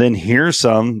 And then here's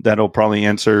some that'll probably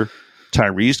answer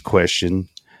Tyree's question.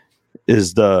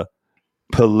 Is the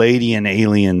Palladian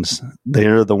aliens.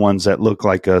 They're the ones that look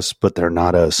like us, but they're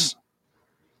not us.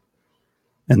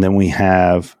 And then we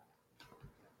have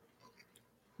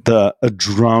the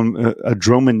Andromeda.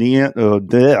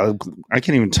 I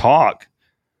can't even talk.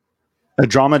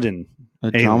 Andromedan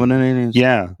aliens.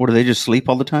 Yeah. What, do they just sleep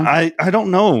all the time? I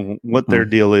don't know what their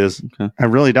deal is. Okay. I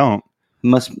really don't.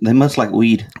 They must like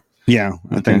weed. Yeah,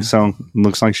 I think so.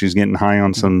 Looks like she's getting high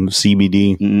on some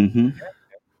CBD. Mm-hmm.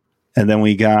 And then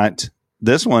we got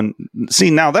this one.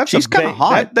 See, now she's kind of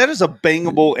hot. That is a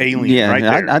bangable alien right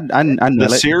there. I know the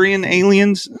Syrian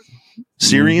aliens.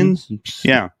 Syrians? Mm-hmm.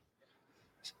 Yeah.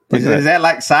 Is that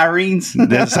like sirens?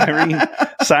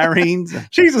 Sirens.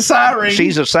 She's a siren.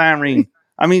 She's a siren.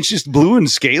 I mean, she's blue and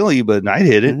scaly, but I'd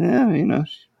hit it. Yeah, you know.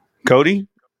 Cody?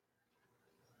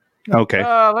 Okay.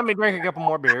 Let me drink a couple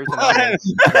more beers.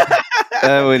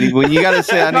 When you got to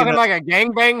say, I'm talking like a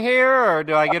gangbang here, or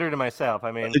do I get her to myself?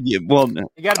 I mean, you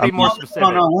got to be more specific.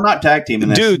 No, we're not tag teaming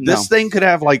this. Dude, this thing could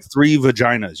have like 3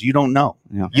 vaginas. You don't know.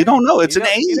 Yeah. You don't know. It's an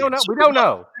alien. We don't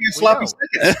know. Sloppy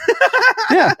seconds.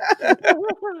 Yeah.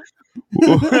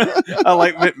 I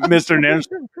like Mr. Nance.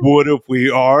 What if we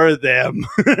are them?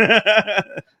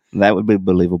 That would be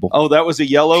believable. Oh, that was a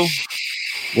yellow?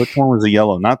 Which one was a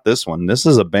yellow? Not this one. This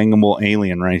is a bangable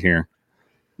alien right here.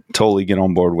 totally get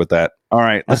on board with that. All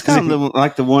right, that's kind of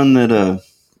like the one that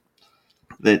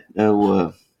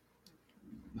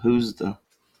who's the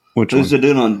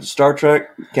dude on Star Trek,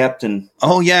 Captain?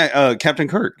 Oh yeah, Captain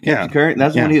Kirk. Captain Kirk.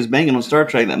 That's the one he was banging on Star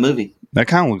Trek. That movie. That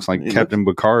kind of looks like Captain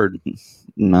Picard,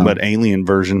 but alien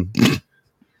version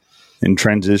and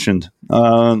transitioned.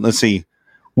 Let's see.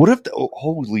 What if?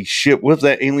 Holy shit! What if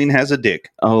that alien has a dick?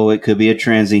 Oh, it could be a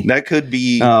transy. That could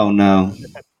be. Oh no!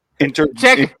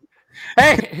 Check.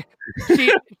 Hey,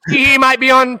 he might be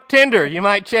on Tinder. You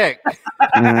might check.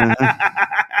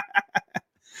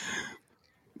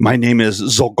 My name is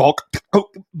Zogok.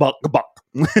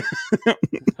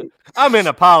 I'm in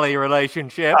a poly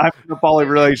relationship.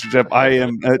 I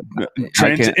am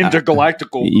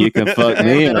intergalactical. You can fuck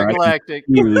me. Intergalactic.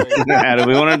 How do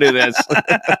we want to do this?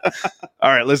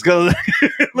 All right, let's go.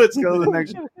 Let's go to the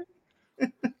next one.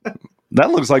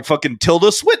 That looks like fucking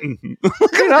Tilda Swinton.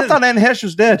 Dude, I thought Anne Hesh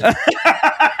was dead.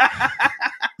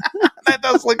 That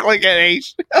does look like an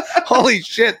H. Holy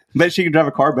shit. Bet she can drive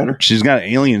a car better. She's got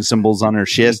alien symbols on her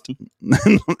chest.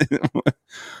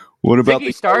 What about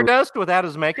Ziggy Stardust without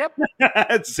his makeup?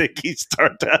 Ziggy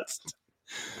Stardust.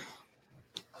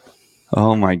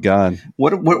 Oh my god!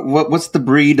 What's the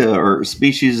breed or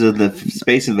species of the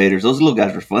Space Invaders? Those little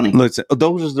guys are funny. Listen,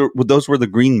 those were the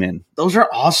Green Men. Those are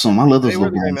awesome. I love those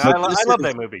little guys. I love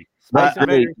that movie. Space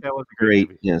Invaders, that was a great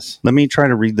movie. Yes. Let me try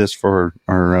to read this for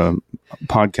our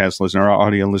podcast listeners, our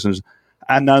audio listeners.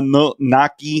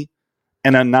 Anunnaki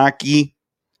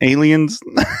aliens.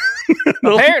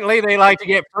 Apparently, they like to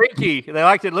get freaky. They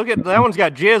like to look at that one's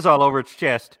got jizz all over its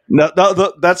chest. No,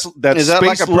 that's is that space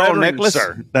like a pearl lettering, necklace?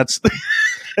 Sir. That's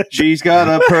she's got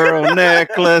a pearl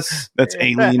necklace. That's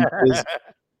alien.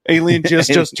 Alien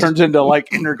just turns into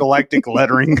like intergalactic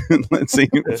lettering. Let's see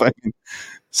if I can.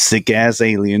 Sick ass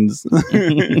aliens,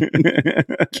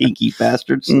 kinky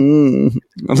bastards.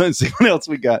 Let's see what else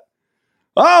we got.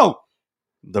 Oh,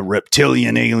 the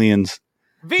reptilian aliens.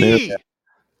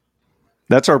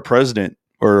 That's our president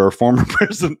or our former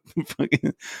president.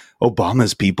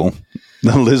 Obama's people,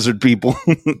 the lizard people.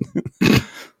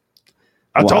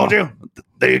 I told you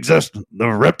they exist. The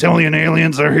reptilian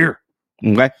aliens are here.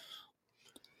 Okay.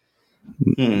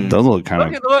 Those look kind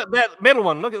of. Look at that middle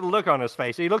one. Look at the look on his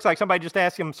face. He looks like somebody just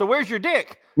asked him, "So where's your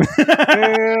dick?" He's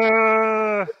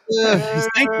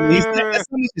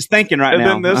thinking right and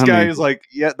now. And then this guy is like,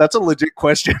 "Yeah, that's a legit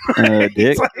question."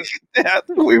 Dick. Like, yeah,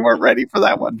 we weren't ready for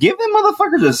that one. Give them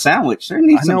motherfuckers a sandwich. There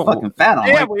needs some fucking fat on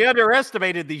it. Yeah, we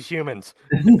underestimated these humans.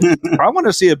 I want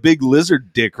to see a big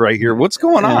lizard dick right here. What's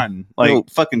going on? Like,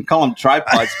 fucking call them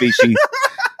tripod species.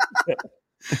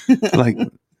 Like.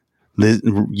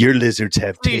 Your lizards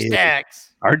have tails.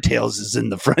 Our tails is in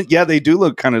the front. Yeah, they do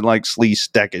look kind of like Slee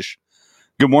Steckish.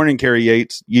 Good morning, Carrie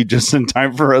Yates. You just in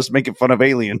time for us making fun of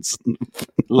aliens.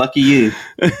 Lucky you.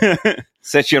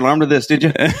 Set your alarm to this, did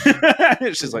you?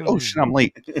 She's like, oh shit, I'm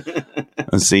late.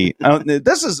 Let's see.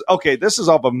 This is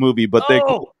off a movie, but they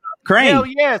Crane. Hell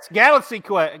yes, Galaxy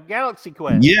Quest.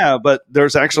 Yeah, but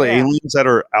there's actually aliens that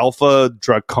are Alpha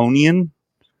Draconian.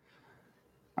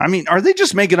 I mean, are they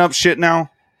just making up shit now?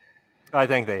 I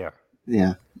think they are.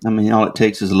 Yeah. I mean, all it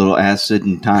takes is a little acid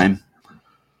and time.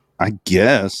 I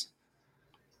guess.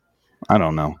 I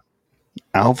don't know.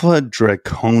 Alpha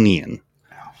Draconian.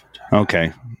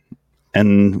 Okay.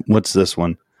 And what's this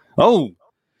one? Oh,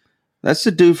 that's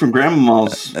the dude from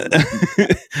Grandma's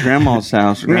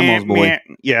house. Grandma's boy.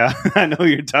 Yeah, I know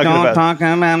you're talking about. Don't talk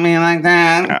about me like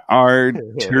that. Our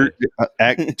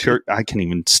actor. I can't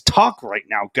even talk right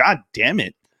now. God damn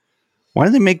it. Why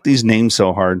do they make these names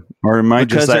so hard? Or am I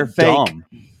just that dumb?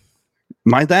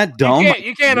 Am I that dumb?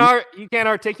 You can't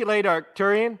articulate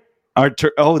Arcturian?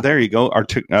 Oh, there you go.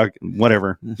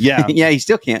 Whatever. Yeah. Yeah, you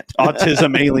still can't.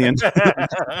 Autism alien.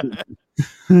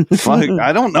 Fuck,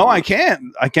 I don't know. I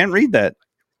can't read that.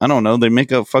 I don't know. They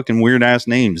make up fucking weird ass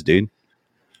names, dude.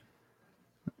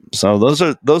 So those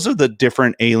are the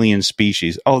different alien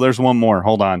species. Oh, there's one more.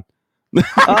 Hold on.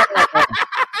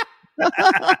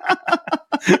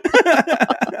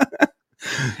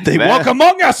 They walk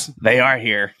among us. They are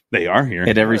here. They are here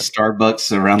at every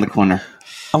Starbucks around the corner.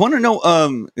 I want to know,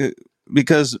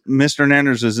 because Mr.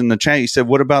 Nanners is in the chat. He said,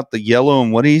 "What about the yellow?"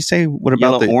 And what did he say? What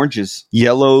about the oranges?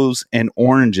 Yellows and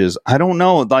oranges. I don't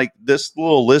know. Like this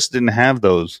little list didn't have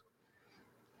those.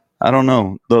 I don't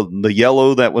know. The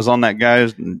yellow that was on that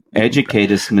guy's.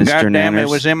 Educate us, Mr. God damn, Nanners. it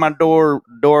was in my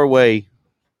doorway.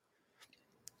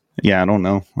 Yeah, I don't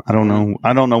know. I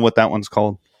don't know what that one's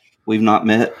called. We've not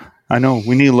met. I know.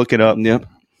 We need to look it up. Yep.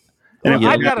 Well,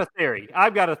 I've got a theory.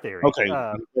 Okay.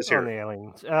 On the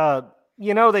aliens.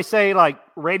 They say like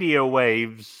radio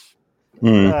waves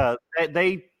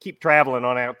They keep traveling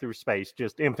on out through space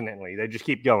just infinitely. They just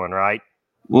keep going, right?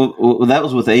 Well, that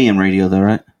was with AM radio, though,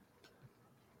 right?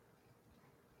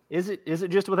 Is it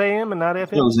just with AM and not FM?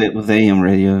 That was it with AM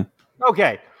radio.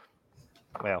 Okay.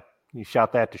 Well, you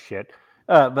shot that to shit.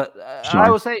 But I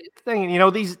was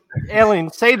thinking, these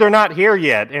aliens say they're not here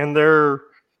yet, and they're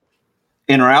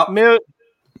in or out,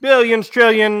 billions,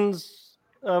 trillions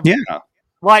of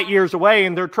light years away,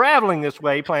 and they're traveling this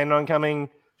way, planning on coming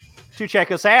to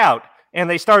check us out. And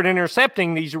they start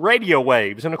intercepting these radio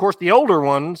waves, and of course, the older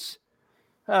ones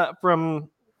from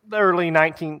the early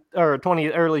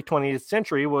 20th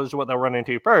century was what they'll run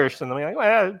into first, and they'll be like,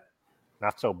 well,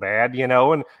 not so bad,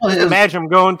 and imagine them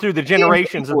going through the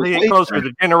generations as they get closer to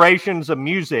the generations of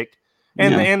music.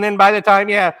 And then by the time,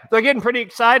 they're getting pretty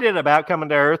excited about coming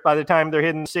to Earth by the time they're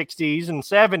hitting the 60s and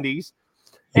 70s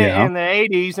and the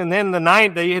 80s. And then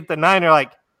they hit the 9, they're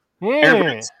like,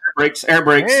 air brakes.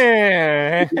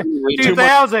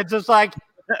 2000s, it's like,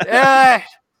 no,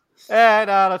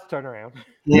 let's turn around.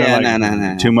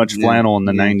 No. Too much flannel in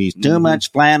the 90s. Too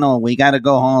much flannel. We got to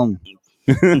go home.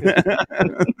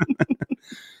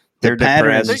 They're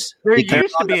depressed. There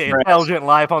used to be intelligent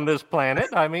life on this planet.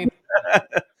 I mean,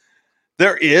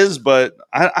 there is, but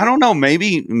I don't know.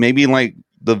 Maybe like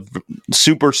the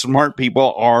super smart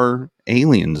people are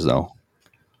aliens, though.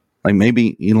 Like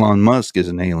maybe Elon Musk is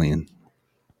an alien.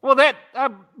 Well, that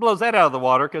blows that out of the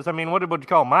water because I mean, what would you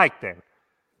call Mike then?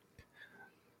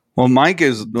 Well, Mike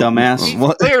is dumbass.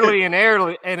 He's clearly an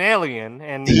alien,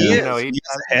 and he's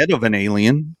head of an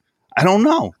alien. I don't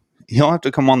know. He'll have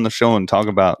to come on the show and talk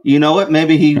about. You know what?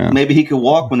 Maybe he could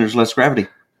walk when there's less gravity.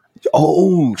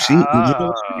 Oh, see, that's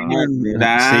what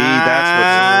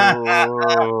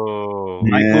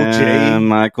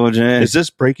Michael J. Is this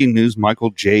breaking news?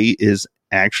 Michael J. is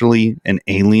actually an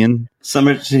alien.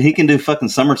 He can do fucking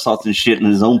somersaults and shit in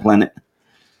his own planet.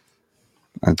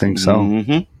 I think so.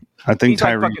 Mm-hmm. I think he's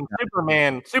like fucking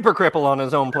Superman, super cripple on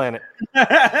his own planet.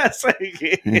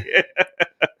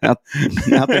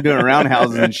 Now they're doing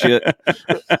roundhouses and shit.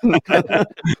 the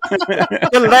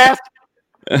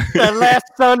last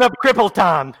son of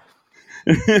Crippleton.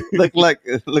 look like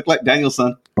Daniel's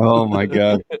son. Oh my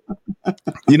god!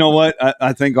 You know what?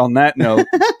 I think on that note,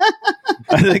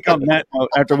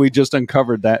 after we just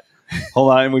uncovered that, hold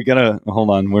on.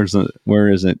 Where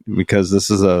is it? Because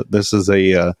this is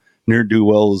a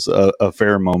ne'er-do-wells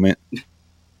affair moment.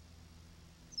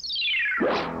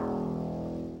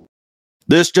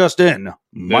 This just in.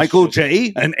 Michael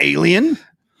J., an alien?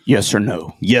 Yes or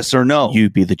no? Yes or no? You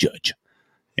be the judge.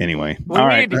 Anyway. We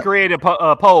need to create a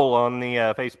poll on the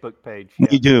Facebook page. Yeah.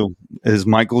 We do. Is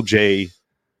Michael J.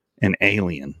 an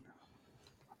alien?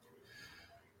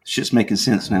 It's just making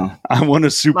sense now. I want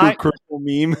a super critical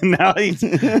meme. Now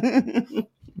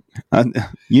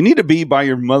you need to be by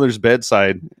your mother's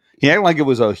bedside. He acted like it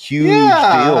was a huge deal.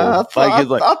 I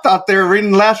thought they were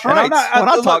reading last rites.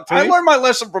 I learned my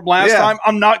lesson from last time.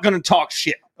 I'm not going to talk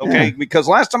shit, okay? Yeah. Because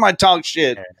last time I talked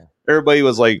shit, everybody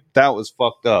was like, that was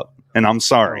fucked up. And I'm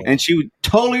sorry. And she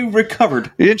totally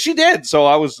recovered. And she did.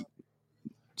 So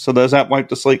does that wipe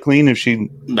the slate clean if she...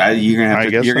 You're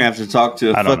going to have to talk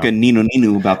to fucking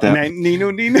Nino about that. Nino.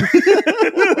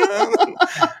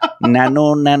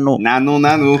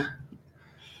 Nano.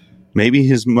 Maybe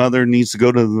his mother needs to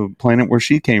go to the planet where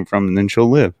she came from, and then she'll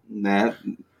live. The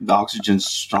oxygen's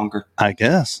stronger. I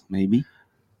guess. Maybe.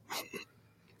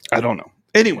 I don't know.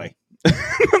 Anyway.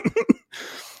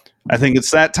 I think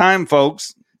it's that time,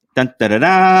 folks. Dun, da, da,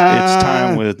 da. It's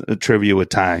time with a trivia with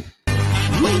Ty.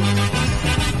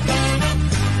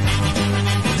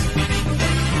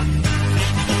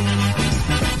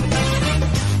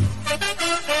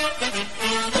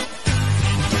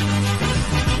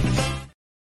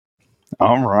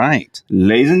 All right.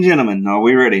 Ladies and gentlemen, are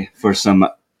we ready for some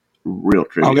real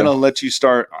trivia? I'm going to let you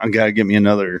start. I got to get me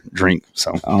another drink.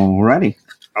 So, all righty.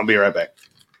 I'll be right back.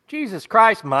 Jesus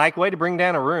Christ, Mike. Way to bring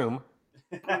down a room.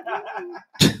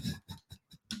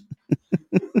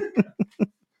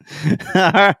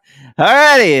 All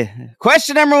righty.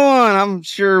 Question number 1. I'm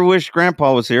sure wish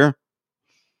Grandpa was here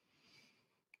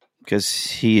because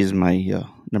he is my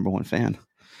number 1 fan.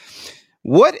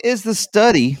 What is the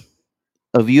study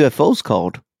of UFOs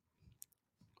called?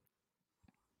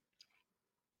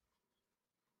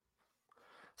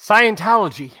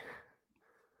 Scientology.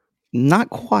 Not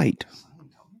quite.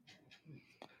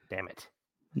 Damn it.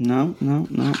 No.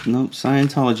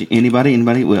 Scientology.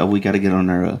 Anybody? Well, we got to get on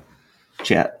our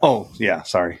chat. Oh, yeah.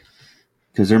 Sorry.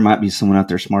 Because there might be someone out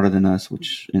there smarter than us,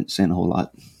 which ain't saying a whole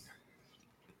lot.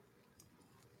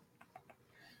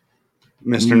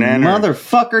 Mr. Nanner.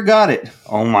 Motherfucker got it.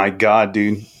 Oh, my God,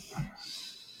 dude.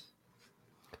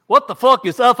 What the fuck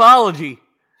is ufology?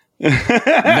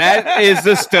 That is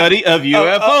the study of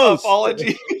UFOs.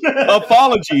 Ufology.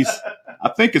 Ufologies. I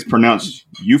think it's pronounced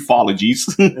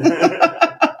ufologies.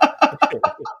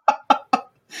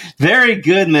 Very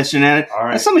good, Mr. Nana. All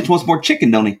right. Somebody wants more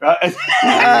chicken, don't he?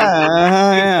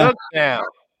 Yeah.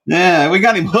 Yeah, we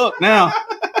got him hooked now.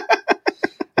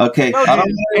 Okay.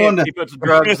 He puts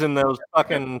drugs in those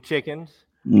fucking chickens.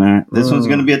 All right. This one's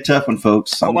going to be a tough one,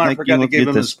 folks. Hold on, I forgot to give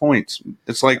him his points.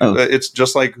 It's like it's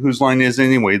just like whose line is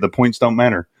anyway. The points don't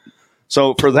matter.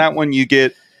 So for that one, you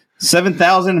get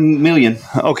 7,000 million.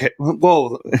 Okay.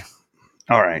 Well,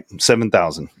 all right.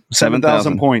 7,000.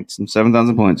 7,000 points.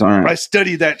 7,000 points. All right. I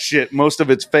studied that shit. Most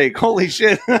of it's fake. Holy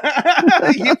shit.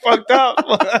 You fucked up.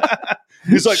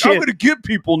 He's like, I'm going to get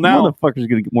people now. Motherfucker's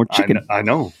going to get more chicken. I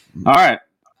know. All right.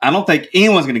 I don't think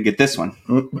anyone's going to get this one.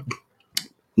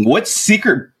 What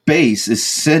secret base is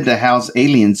said to house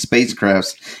alien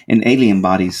spacecrafts and alien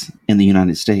bodies in the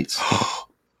United States?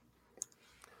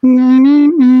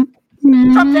 Trump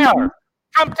Tower.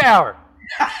 Trump Tower.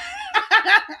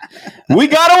 We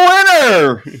got a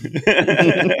winner.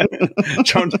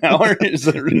 Trump Tower is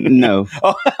there? No.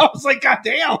 Oh, I was like, God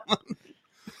damn.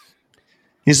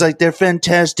 He's like, they're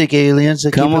fantastic aliens.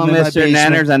 Come on, Mr.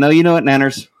 Nanners. I know you know it,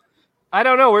 Nanners. I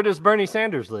don't know. Where does Bernie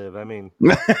Sanders live? I mean,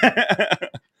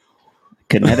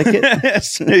 Connecticut?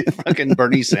 Fucking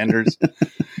Bernie Sanders.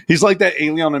 He's like that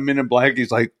alien in Men in Black.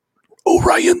 He's like,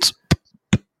 Orion's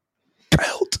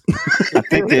belt. I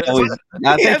think they always.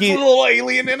 I he think has a little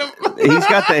alien in him. He's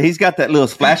got that little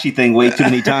splashy thing way too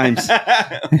many times.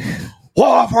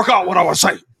 Well, I forgot what I was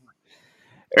saying.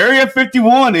 Area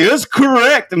 51 is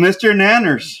correct, Mr.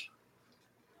 Nanners.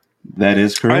 That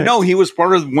is correct. I know he was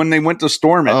part of when they went to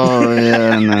storm it. Oh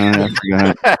yeah, no, I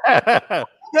forgot.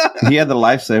 He had the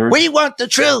lifesaver. We want the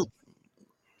truth.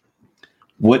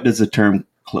 What does the term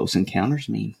close encounters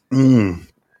mean?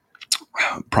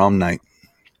 Prom night.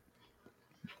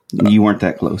 You weren't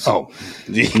that close. Oh.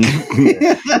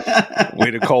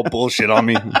 Way to call bullshit on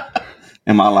me.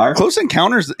 Am I a liar? Close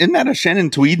Encounters, isn't that a Shannon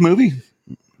Tweed movie?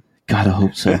 Gotta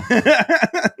hope so.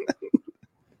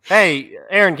 hey,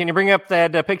 Aaron, can you bring up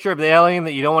that picture of the alien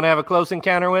that you don't want to have a close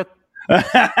encounter with?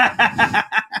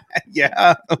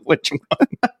 Yeah, which one?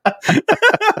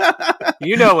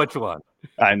 You know which one.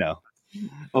 I know.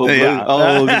 Oh,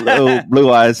 blue,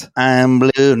 blue eyes. I'm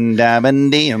blue and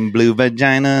diamond, and blue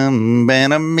vagina, and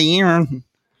a mirror.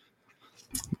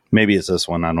 Maybe it's this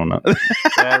one. I don't know.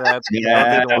 Yeah,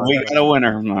 we got a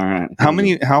winner. All right.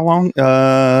 How long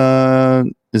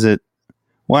is it?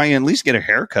 Well, I can at least get a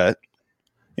haircut.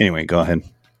 Anyway, go ahead.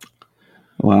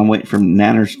 Well, I'm waiting for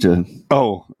Nanners to.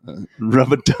 Oh,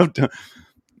 rub-a-dub-dub.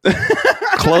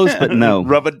 Close, but no.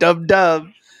 Rub-a-dub-dub.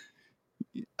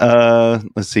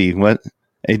 Let's see. What?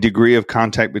 A degree of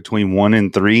contact between 1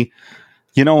 and 3.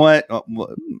 You know what?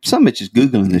 Some bitch is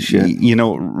Googling this shit. You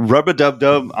know,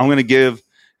 rub-a-dub-dub. I'm going to give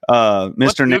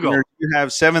Mr. Nanner, you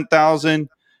have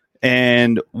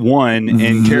 7,001,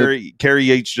 and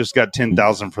Carrie H just got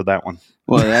 10,000 for that one.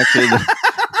 Well, actually,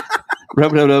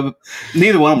 rub-a-dub-dub.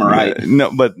 Neither one of them are right.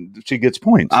 No, but she gets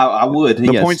points. I would.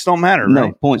 The points don't matter. No,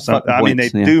 right? points. I mean, they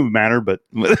do matter, but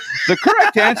the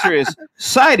correct answer is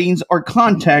sightings or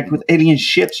contact with alien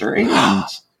ships or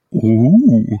aliens.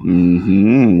 Ooh.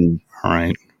 Mm-hmm. All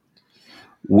right.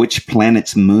 Which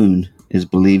planet's moon is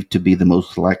believed to be the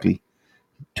most likely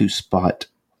to spot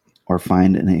or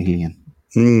find an alien?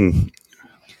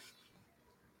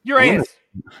 Uranus.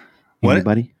 What?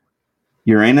 Anybody?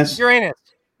 Uranus? Uranus.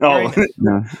 Oh,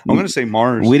 no. I'm going to say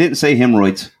Mars. We didn't say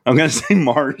hemorrhoids. I'm going to say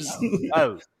Mars.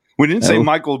 Oh. We didn't say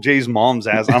Michael J's mom's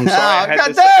ass. I'm sorry.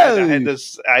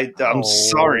 I'm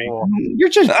sorry. You're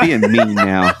just being mean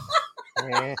now.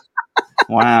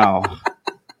 Wow.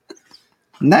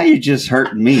 Now you're just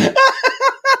hurting me.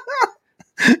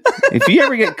 If you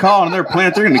ever get caught on their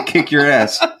planet, they're going to kick your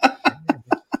ass.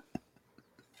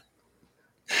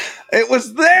 It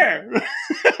was there.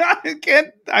 I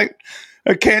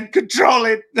can't control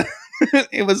it.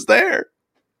 It was there.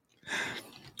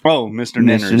 Oh, Mr.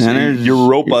 Nanners.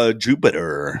 Europa,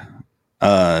 Jupiter.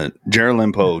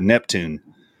 Jerilimpo, Neptune.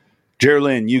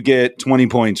 Jerilyn, you get 20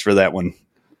 points for that one.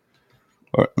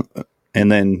 And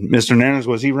then Mr. Nanners,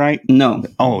 was he right? No.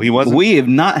 Oh, he wasn't? We have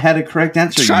not had a correct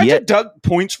answer Should yet. I deduct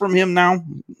points from him now?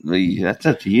 That's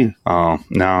up to you. Oh,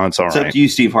 no, it's all right. It's up to you,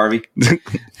 Steve Harvey.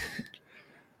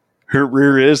 Her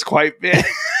rear is quite big.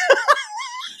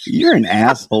 You're an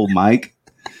asshole, Mike.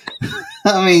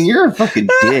 I mean, you're a fucking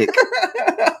dick.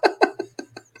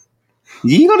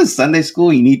 You go to Sunday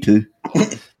school? You need to.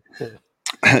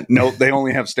 No, they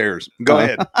only have stairs. Go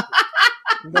ahead.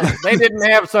 They didn't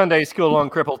have Sunday school on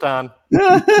Crippleton.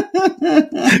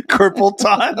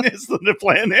 Crippleton is the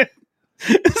planet.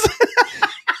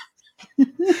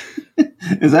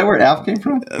 Is that where Alf came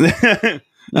from?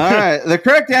 All right. The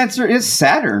correct answer is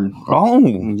Saturn.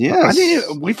 Oh, yes.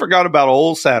 We forgot about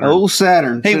old Saturn. Old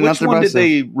Saturn. Hey, which one did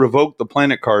they revoke the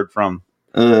planet card from?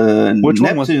 Which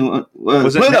Neptune, one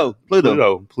was Pluto.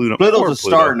 Pluto. Pluto's a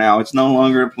star now. It's no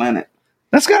longer a planet.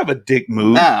 That's kind of a dick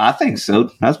move. Nah, I think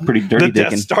so. That's pretty dirty. The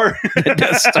Death Star. The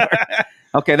Death Star.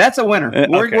 Okay, that's a winner.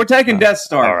 We're taking Death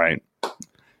Star. All right.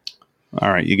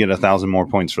 You get 1,000 more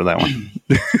points for that one.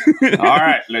 All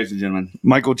right, ladies and gentlemen.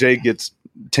 Michael J gets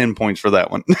 10 points for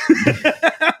that one.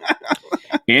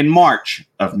 In March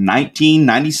of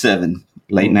 1997,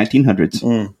 late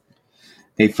 1900s,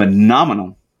 a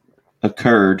phenomenon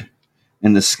occurred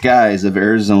in the skies of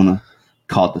Arizona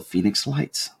called the Phoenix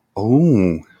Lights.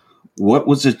 Oh. What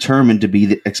was determined to be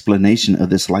the explanation of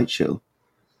this light show?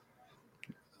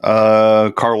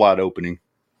 Car lot opening.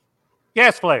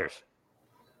 Gas flares.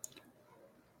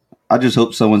 I just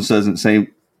hope someone doesn't say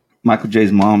Michael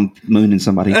J's mom mooning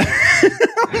somebody.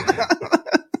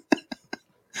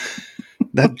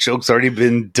 That joke's already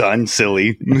been done,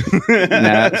 silly.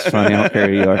 Nah, it's funny. I don't care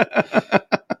who you are.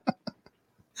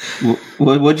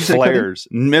 What'd you say? Flares.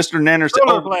 Mr. Nanners.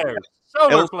 Solar flares.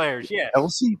 Solar flares, yes.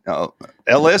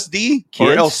 LSD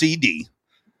Kids? or LCD?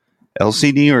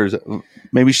 LCD or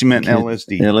maybe she meant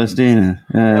LSD. LSD.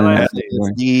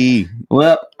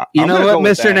 Well, you know what,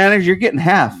 Mr. Nanners? You're getting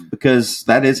half because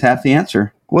that is half the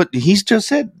answer. What he's just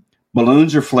said.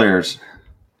 Balloons or flares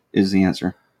is the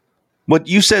answer. What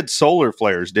you said solar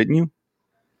flares, didn't you?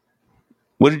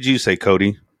 What did you say,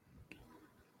 Cody?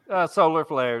 Solar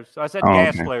flares. I said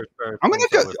gas flares first. I'm going to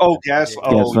go. Oh, gas.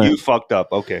 Oh, you fucked up.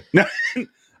 Okay.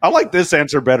 I like this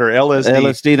answer better. LSD.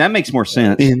 LSD. That makes more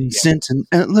sense.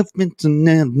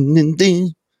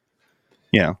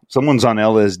 Yeah. Someone's on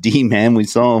LSD, man. We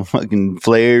saw fucking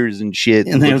flares and shit.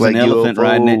 And there was an elephant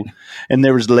riding it. And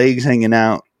there was legs hanging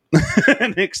out.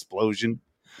 An explosion.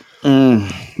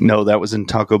 No, that was in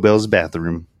Taco Bell's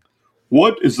bathroom.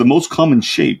 What is the most common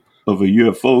shape of a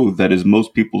UFO that is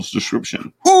most people's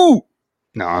description? Ooh!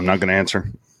 No, I'm not going to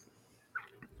answer.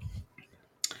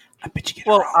 I bet you get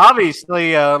Well,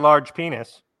 obviously, a large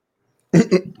penis.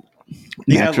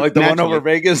 Yeah, like the one over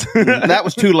Vegas. That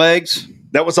was 2 legs.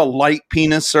 That was a light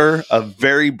penis, sir. A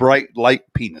very bright light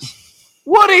penis.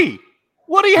 Woody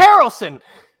Harrelson.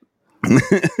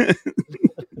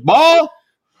 Ball.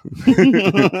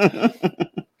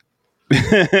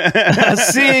 A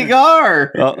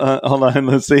cigar. Hold on,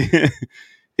 let's see.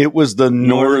 It was the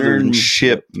Northern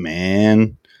Ship,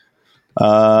 man.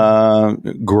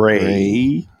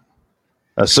 Gray.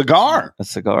 A cigar.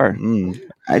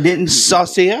 I didn't.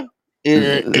 Saucier.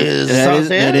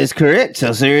 That is correct.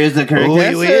 Saucier is the correct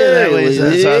answer.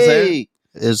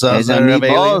 Is saucier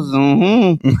meatballs.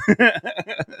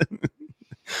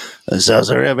 A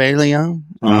saucer of alien.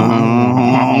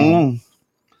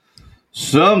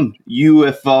 Some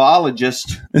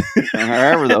UFOologist,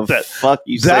 however the fuck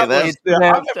you say that.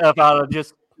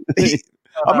 UFOologist.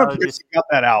 I'm going to cut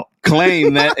that out.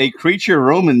 Claim that a creature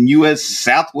roaming U.S.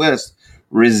 Southwest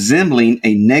resembling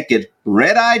a naked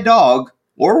red-eyed dog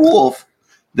or wolf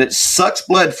that sucks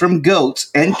blood from goats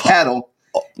and cattle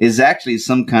is actually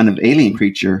some kind of alien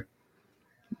creature.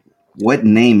 What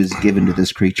name is given to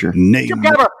this creature?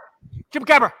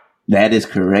 Chupacabra. That is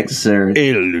correct, sir.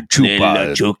 El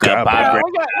Chupacabra.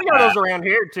 We got those around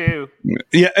here too.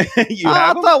 Yeah, you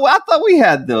have them? I thought we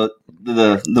had the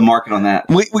market on that.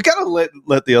 We got to let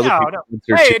the other people.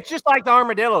 Hey, it's just like the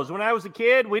armadillos. When I was a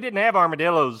kid, we didn't have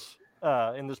armadillos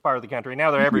in this part of the country.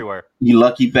 Now they're everywhere. You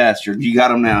lucky bastard. You got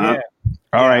them now, huh?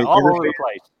 All right. All over the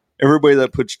place. Everybody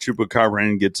that puts Chupacabra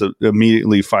in gets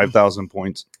immediately 5,000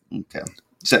 points. Okay.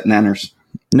 Except Nanners.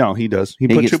 No, he does. He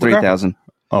gets 3,000.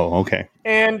 Oh, okay.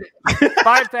 And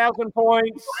 5,000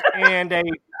 points and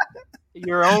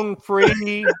your own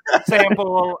free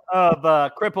sample of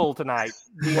Cripple tonight.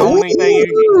 The only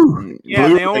thing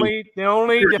the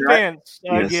only defense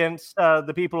against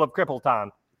the people of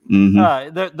Crippleton.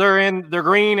 Mm-hmm. They're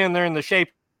green and they're in the shape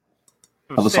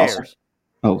of stairs. Saucer.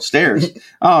 Oh, stairs.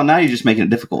 Oh, now you're just making it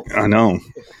difficult. I know.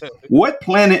 What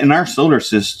planet in our solar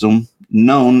system,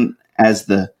 known as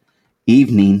the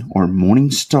evening or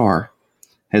morning star,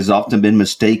 has often been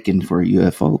mistaken for a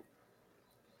UFO?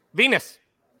 Venus.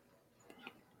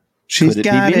 She's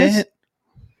got it.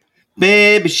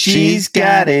 Baby, she's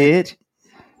got it.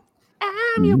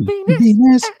 I'm your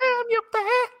Venus. I'm your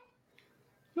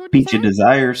Peach of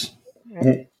Desires.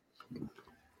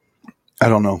 I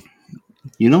don't know.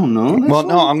 You don't know? Well,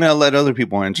 no, I'm going to let other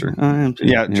people answer.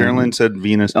 Yeah, Geraldine said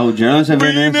Venus. Oh, Geraldine said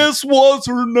Venus? Venus was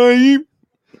her name.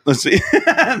 Let's see.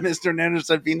 Mr. Nanner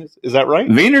said Venus. Is that right?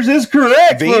 Venus is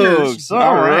correct, Venus. folks.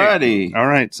 Alrighty. All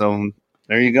right. So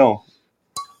there you go.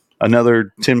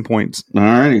 Another 10 points.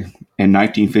 Alrighty. In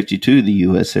 1952, the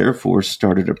U.S. Air Force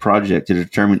started a project to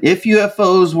determine if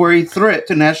UFOs were a threat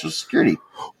to national security.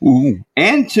 Ooh.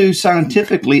 And to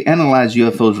scientifically analyze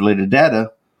UFOs related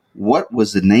data. What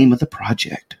was the name of the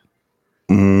project?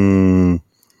 The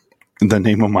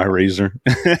name of my razor.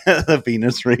 The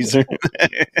Venus razor.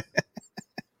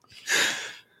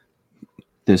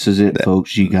 This is it,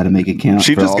 folks. You got to make it count.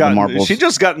 She for just all got the marbles. She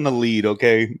just got in the lead.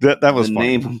 Okay, that was the fun.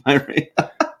 name of my razor.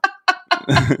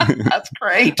 That's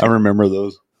great. I remember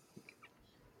those.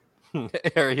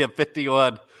 Area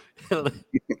 51.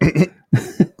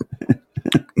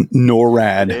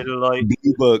 NORAD.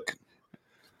 Blue book.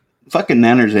 Fucking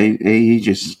Nanners,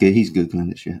 he's Googling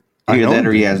this shit. Either that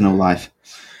or he has no life.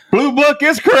 Blue book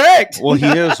is correct. Well,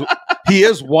 he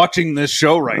is watching this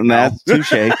show right now.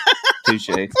 Touche.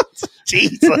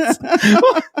 Jesus.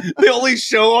 The only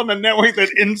show on the network that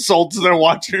insults their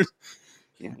watchers.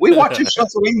 We watch this show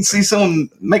so we can see someone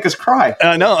make us cry.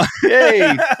 I know.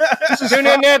 Yay. Tune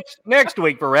in next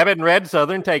week for Rabbit and Red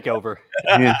Southern Takeover.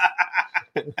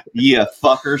 Yeah,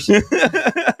 fuckers.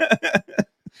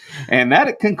 And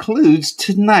that concludes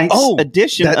tonight's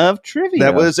edition of Trivia.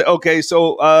 That was okay.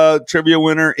 So, trivia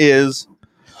winner is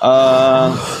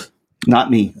not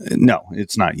me. No,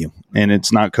 it's not you, and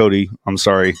it's not Cody. I'm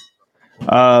sorry.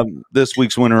 This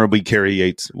week's winner will be Carrie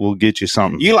Yates. We'll get you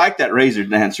something. You liked that razor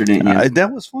dancer, didn't you?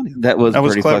 That was funny. That was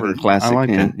pretty clever. Fucking classic. I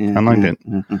liked it. Yeah, I liked it.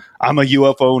 Mm-hmm. I'm a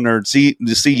UFO nerd. See,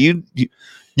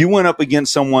 you went up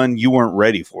against someone you weren't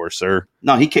ready for, sir.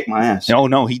 No, he kicked my ass. Oh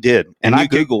no, he did, and I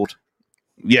Googled.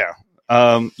 Yeah.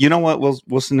 You know what?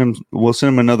 We'll send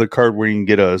him another card where you can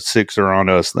get a sixer on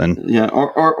us then. Yeah,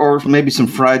 or maybe some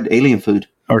fried alien food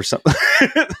or something.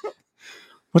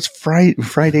 What's fried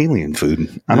alien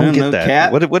food? I don't get that.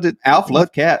 Cat. What did Alf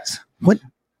love cats? What?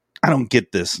 I don't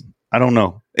get this. I don't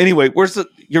know. Anyway, where's the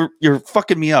you're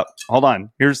fucking me up. Hold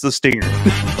on. Here's the stinger.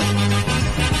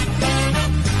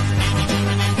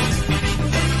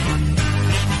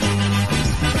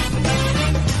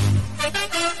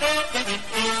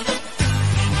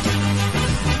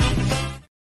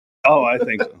 Oh, I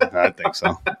think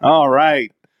so. All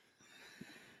right.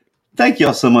 Thank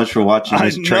y'all so much for watching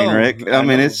this train wreck. I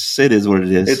mean, it is what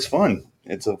it is. It's fun.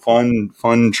 It's a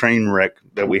fun train wreck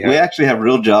that we have. We actually have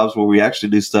real jobs where we actually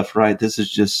do stuff right. This is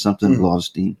just something below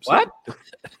steam. So. What?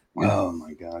 Oh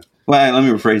my god. Well, let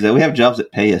me rephrase that. We have jobs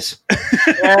that pay us.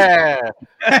 Yeah.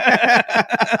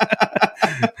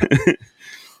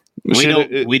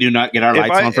 We do not get our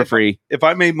lights on for free. If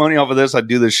I made money off of this, I'd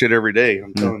do this shit every day.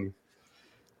 I'm telling you.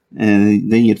 And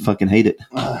then you'd fucking hate it.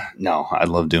 No, I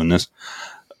love doing this.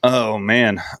 Oh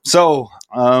man. So,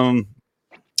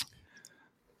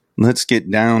 let's get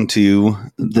down to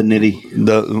the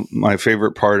nitty. My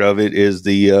favorite part of it is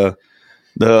the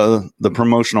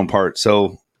promotional part.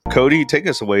 So, Cody, take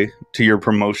us away to your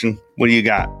promotion. What do you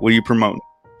got? What are you promoting?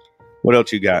 What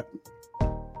else you got?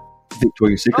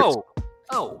 Victoria's Secret.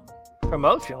 Oh,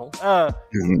 promotional. Yeah.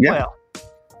 Well,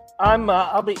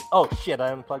 I'll be. Oh shit!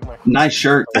 I unplugged my. Nice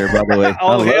shirt there, by the way.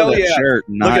 Oh, hell yeah! Shirt,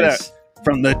 nice. Look at that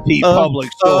from the T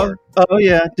Public store. Oh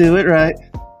yeah, do it right.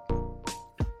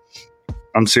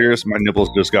 I'm serious. My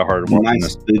nipples just got harder.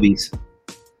 Nice boobies.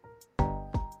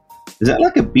 Is that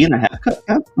like a B&A cut?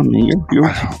 I mean,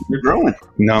 you're growing.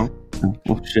 No.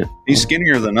 Oh shit! He's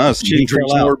skinnier than us. He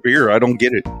drinks more beer. I don't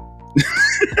get it.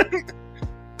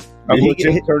 Did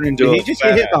he just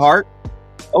get hit the heart?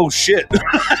 Oh shit!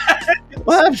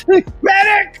 What?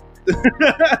 Medic!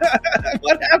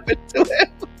 What happened to him?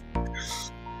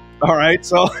 All right,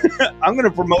 so I'm going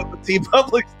to promote the T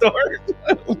Public store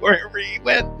wherever he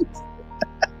went.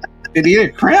 Did he get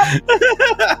a cramp?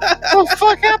 What the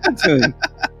fuck happened to him?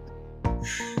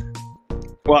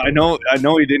 Well, I know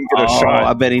he didn't get a shot.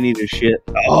 I bet he needed a shit.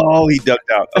 Oh, he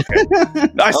ducked out. Okay.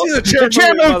 I see the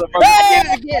chair moving,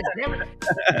 motherfucker.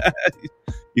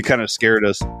 You kind of scared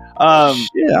us. I was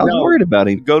worried about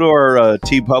him. Go to our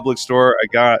T Public store. I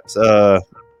got the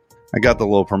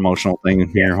little promotional thing in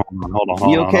here. Hold on.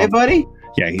 You okay, buddy?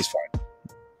 Yeah, he's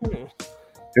fine.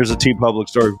 Here's a T Public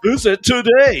store. Visit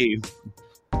today.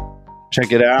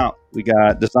 Check it out. We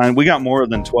got design. We got more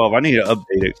than 12. I need to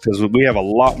update it because we have a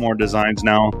lot more designs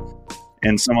now,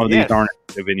 and some of these aren't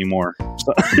active anymore.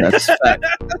 So, that's fact.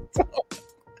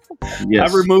 Yes.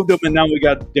 I've removed them, and now we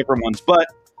got different ones. But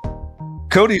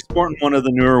Cody's sporting one of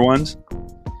the newer ones,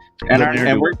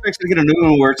 and we're fixing to get a new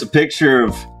one where it's a picture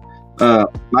of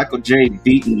Michael J.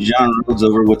 beating John Rhodes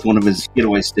over with one of his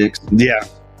getaway sticks. Yeah.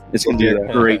 It's going to be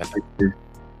a great picture.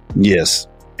 Yes.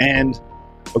 And,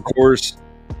 of course,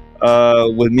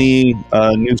 with me,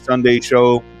 new Sunday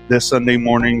show this Sunday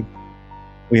morning.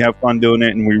 We have fun doing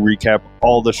it, and we recap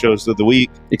all the shows of the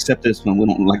week. Except this one. We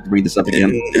don't like to read this up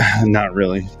again. Not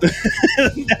really.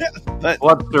 But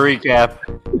what's the recap?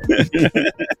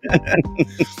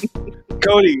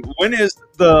 Cody, when is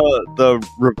the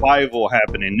revival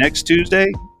happening? Next Tuesday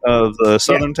of the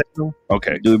Southern Techno?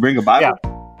 Okay. Do we bring a Bible?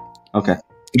 Yeah. Okay.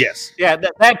 Yes. Yeah,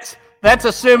 that's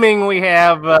assuming we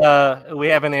have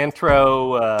an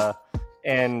intro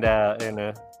and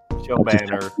a show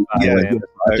banner. Yeah,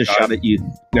 I shot at you.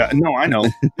 Yeah, no, I know.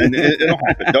 And it'll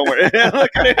happen. Don't worry.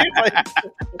 Look at it. Like,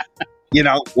 you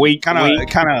know, we kind of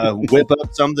whip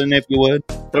up something if you would.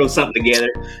 Throw something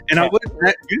together. And I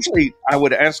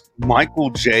would ask Michael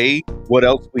J. what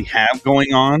else we have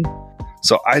going on.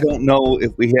 So I don't know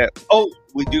if we have. Oh,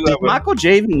 we do have. Michael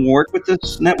J. even work with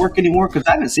this network anymore? Because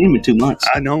I haven't seen him in 2 months.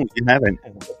 I know you haven't.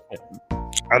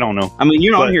 I don't know. I mean,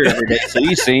 you're on here every day, so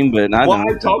you see him, but I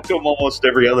don't. I talk to him almost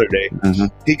every other day. Uh-huh.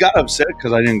 He got upset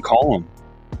because I didn't call him.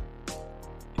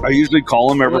 I usually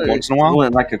call him every once in a while.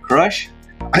 What, like a crush?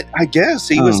 I guess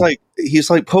he's like,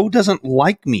 Poe doesn't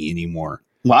like me anymore.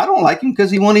 Well, I don't like him because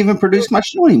he won't even produce my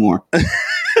show anymore.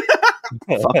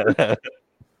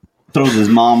 Throws his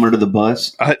mom under the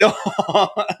bus. I know.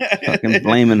 Fucking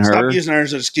blaming her. Stop using her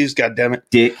as an excuse, goddammit.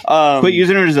 Dick. Quit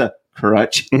using her as a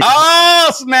crutch.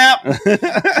 Oh, snap.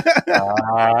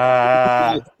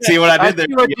 See what I did there?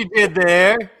 See what you did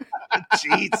there.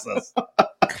 Jesus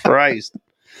Christ.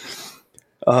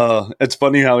 It's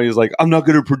funny how he's like, I'm not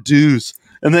going to produce.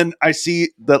 And then I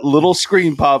see that little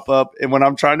screen pop up. And when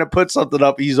I'm trying to put something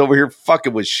up, he's over here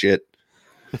fucking with shit.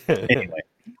 Anyway.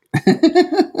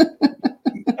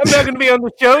 I'm not going to be on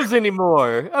the shows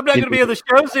anymore. I'm not going to be on the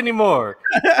shows anymore.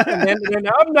 And then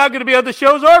I'm not going to be on the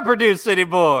shows or produce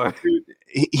anymore.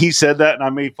 He said that, and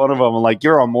I made fun of him. I'm like,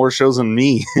 you're on more shows than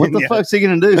me. What the fuck's he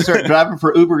going to do? Start driving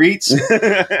for Uber Eats?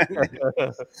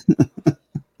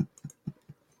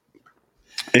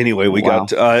 Anyway, we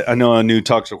got, I know a new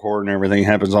Toxic Horror and everything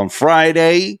happens on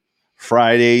Fridays.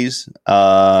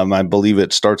 I believe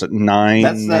it starts at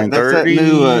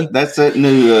 9:30. That's that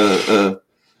new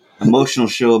emotional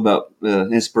show about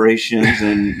inspirations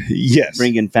and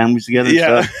bringing families together.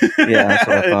 Yeah, stuff. Yeah, that's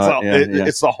what I thought.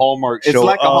 It's the Hallmark show. It's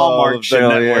like a Hallmark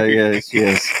show. Yeah,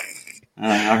 yes.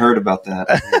 I heard about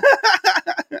that.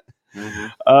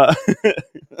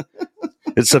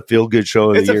 It's a feel good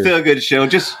show. It's a feel good show.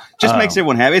 Just makes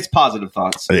everyone happy. It's positive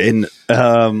thoughts. And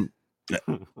I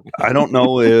don't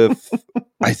know if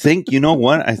I think you know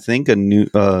what I think a new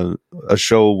a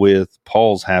show with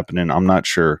Paul's happening. I'm not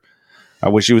sure. I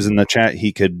wish he was in the chat.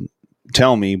 He could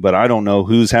tell me, but I don't know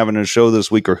who's having a show this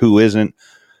week or who isn't.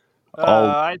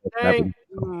 I think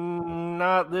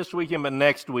not this weekend, but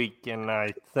next weekend.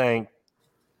 I think.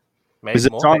 Maybe is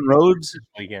it John Rhodes this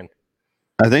weekend?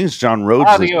 I think it's John Rhodes.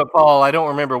 How do you, Paul? I don't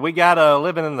remember. We got a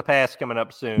Living in the Past coming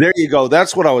up soon. There you go.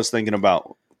 That's what I was thinking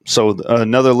about. So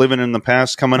another Living in the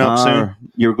Past coming up soon.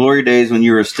 Your glory days when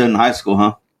you were still in high school,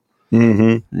 huh?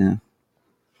 Mm-hmm. Yeah.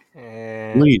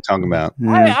 What are you talking about?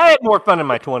 I had more fun in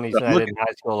my 20s than I did in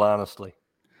high school, honestly.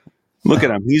 Look at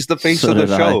him. He's the face of the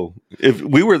show. If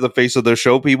we were the face of the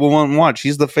show, people wouldn't watch.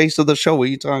 He's the face of the show. What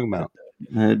are you talking about?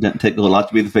 It doesn't take a lot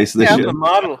to be the face of the show. I'm the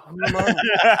model.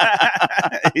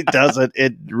 It doesn't.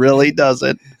 It really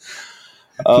doesn't.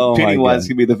 Oh, Pennywise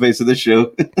can be the face of the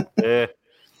show. Yeah.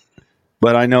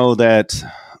 But I know that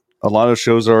a lot of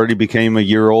shows already became a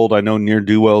year old. I know Near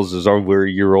Do Wells is over a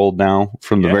year old now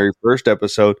from the very first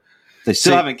episode. They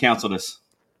still haven't canceled us.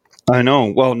 I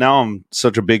know. Well, now I'm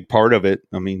such a big part of it.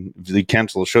 I mean, if they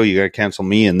cancel the show, you got to cancel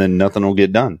me, and then nothing will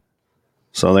get done.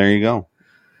 So there you go.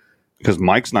 Because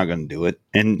Mike's not going to do it,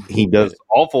 and he does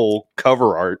awful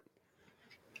cover art.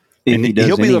 And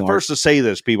he'll be the first to say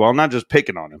this, people. I'm not just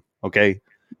picking on him, okay?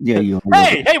 Yeah, you.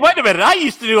 Hey, wait a minute! I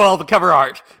used to do all the cover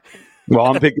art. Well,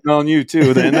 I'm picking on you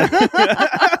too, then. Well,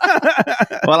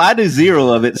 I do zero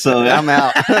of it, so I'm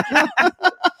out.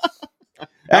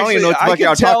 I don't even know what the fuck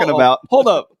y'all talking about. Hold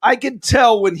up. I can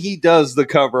tell when he does the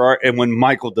cover art and when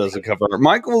Michael does the cover art.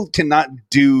 Michael cannot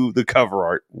do the cover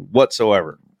art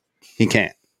whatsoever. He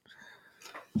can't.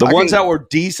 The ones that were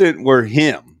decent were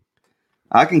him.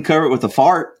 I can cover it with a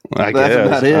fart. That's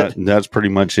about it. That's pretty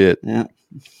much it. Yeah.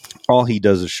 All he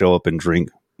does is show up and drink,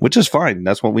 which is fine.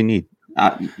 That's what we need.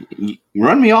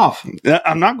 Run me off.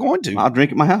 I'm not going to. I'll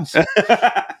drink at my house.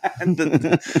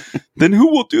 Then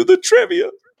who will do the trivia?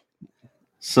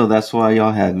 So that's why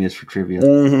y'all have me is for trivia.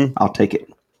 Mm-hmm. I'll take it.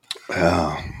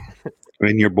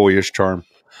 And your boyish charm.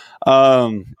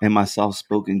 And my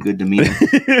soft-spoken good demeanor.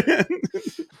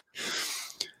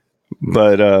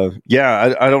 But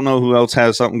yeah, I don't know who else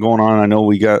has something going on. I know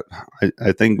we got.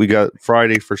 I think we got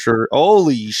Friday for sure.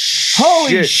 Holy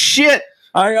shit!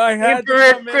 I had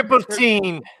crippled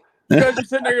teen. You guys are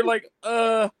sitting there, you're like,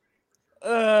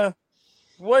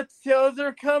 what shows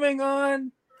are coming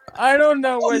on? I don't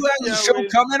know what show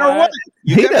is coming or what?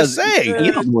 He does say.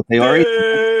 You don't know what they are.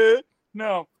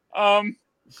 No.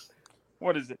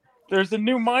 What is it? There's a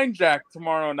new Mind Jack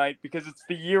tomorrow night because it's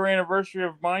the year anniversary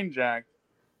of Mind Jack.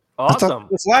 Awesome.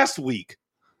 It was last week.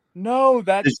 No,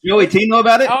 that's Does Joey T know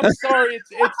about it? I'm sorry, it's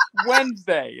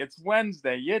Wednesday. It's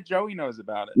Wednesday. Yeah, Joey knows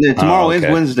about it. Yeah, tomorrow is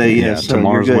Wednesday. Yeah, so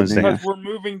tomorrow's Wednesday. Because we're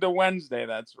moving to Wednesday.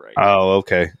 That's right. Oh,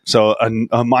 okay. So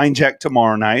a Mind Jack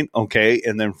tomorrow night, okay,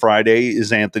 and then Friday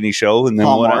is Anthony's show, and then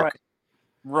what?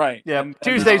 Right. Yeah,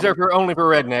 Tuesdays are only for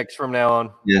rednecks from now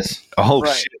on. Yes. Oh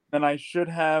right. shit. And I should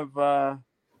have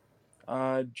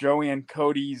Joey and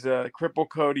Cody's Cripple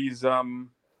Cody's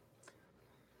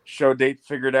show date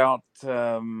figured out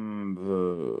by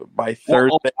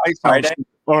Thursday. Friday.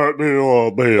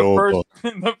 The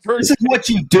first This is what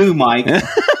you do, Mike.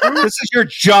 This is your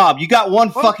job. You got one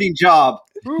fucking job,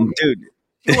 dude.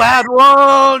 You had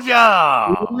one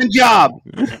job. One job.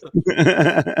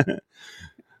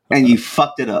 And you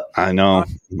fucked it up. I know.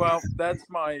 Well, that's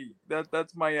my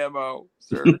MO,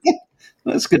 sir.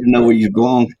 That's good to know where you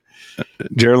belong.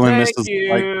 Geraldine Thank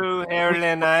you,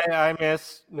 Marilyn. I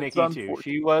miss Nikki too.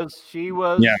 She was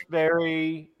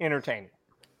very entertaining.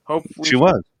 Hopefully she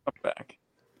was. Come back.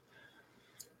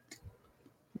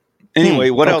 Anyway,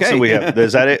 what else do we have?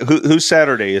 Is that it? Who's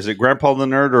Saturday? Is it Grandpa the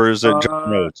Nerd or is it John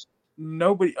Rhodes?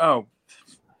 Nobody. Oh,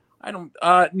 I don't.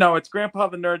 No, it's Grandpa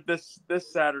the Nerd this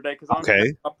Saturday because I'm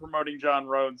promoting John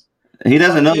Rhodes. He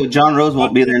doesn't know John Rhodes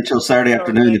won't be there until Saturday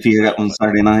afternoon if he got one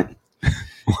Saturday night.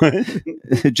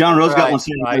 John Rhodes got one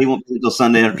Saturday night. He won't be until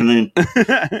Sunday afternoon.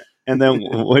 And then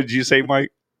what did you say,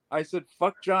 Mike? I said,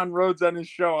 fuck John Rhodes on his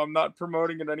show. I'm not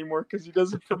promoting it anymore because he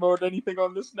doesn't promote anything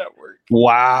on this network.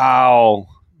 Wow.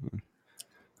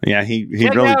 Yeah, he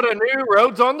Check really out a new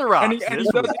Rhodes on the Rocks.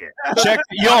 Check,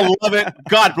 you'll love it.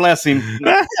 God bless him. On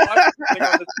this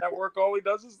network, all he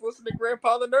does is listen to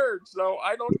Grandpa the Nerd, so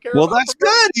I don't care. Well, that's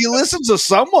good. He listens to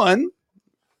someone.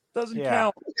 Doesn't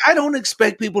count. I don't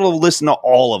expect people to listen to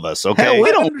all of us. Okay, Hell,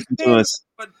 we don't listen to us.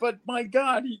 But my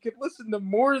God, he could listen to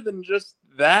more than just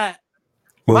that.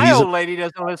 Well, my old lady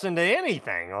doesn't listen to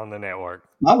anything on the network.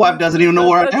 My wife doesn't even know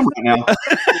where I am right now.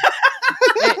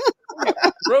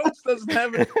 Rhodes doesn't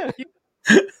have it.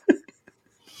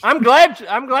 I'm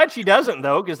glad she doesn't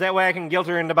though, because that way I can guilt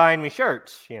her into buying me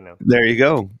shirts. You know. There you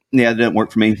go. Yeah, it didn't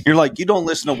work for me. You're like, you don't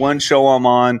listen to one show I'm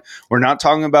on. We're not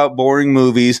talking about boring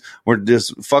movies. We're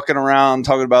just fucking around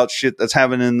talking about shit that's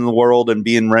happening in the world and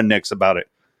being rednecks about it.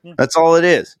 That's all it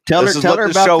is. Tell her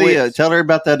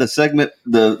about that segment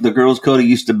the girls Cody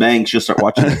used to bang. She'll start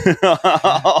watching it.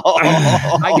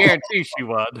 I guarantee she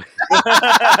would.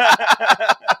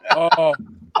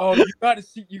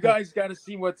 You guys got to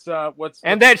see what's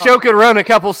and that show could run a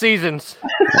couple seasons.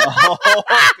 Oh, look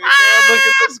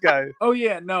at this guy. Oh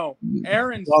yeah, no,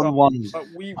 Aaron's. But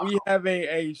we have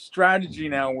a strategy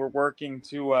now. We're working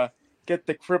to get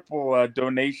the cripple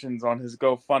donations on his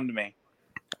GoFundMe.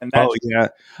 And that's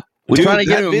We're trying to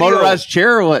get him a motorized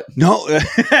chair or what? No,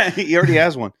 he already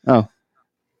has one. Oh,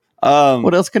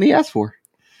 what else can he ask for?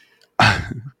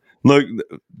 Look,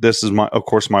 this is of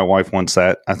course, my wife wants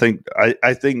that. I think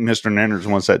Mr. Nanners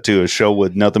wants that too. A show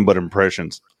with nothing but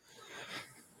impressions.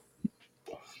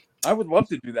 I would love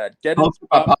to do that. Get it.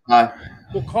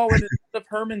 We'll call it instead of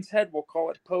Herman's head. We'll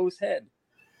call it Poe's head.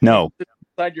 No,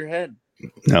 inside your head.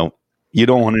 No, you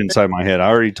don't want it inside my head. I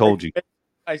already told you.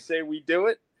 I say we do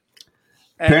it.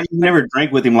 Apparently, you never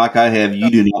drank with him like I have.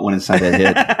 You do not want inside that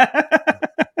head.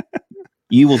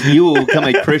 You will become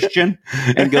a Christian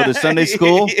and go to Sunday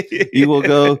school. You will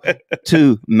go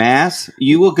to mass.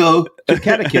 You will go to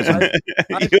catechism.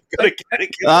 I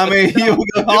mean, you will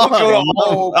go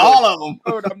all of them.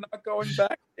 I'm not going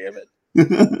back. Damn it!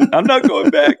 I'm not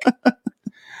going back.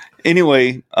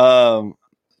 Anyway,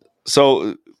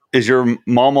 so is your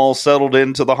mom all settled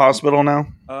into the hospital now?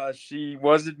 She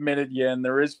was admitted, and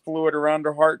there is fluid around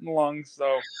her heart and lungs.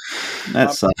 So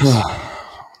that sucks.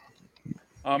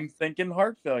 I'm thinking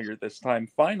heart failure this time,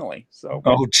 finally. So,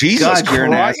 oh Jesus Christ, you're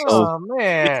an asshole. Oh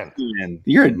man,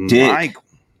 you're a dick. Mike.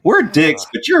 We're dicks,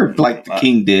 but you're like the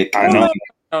king dick. I know.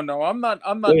 No, I'm not.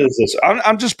 What is this?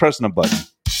 I'm just pressing a button.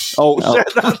 Oh,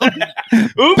 oops! Back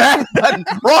button.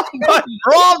 Wrong button.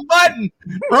 Wrong button.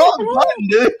 Wrong button,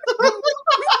 dude.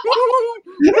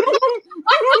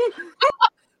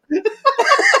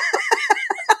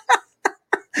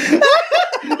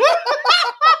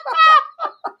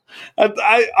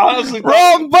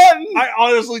 Wrong button. I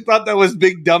honestly thought that was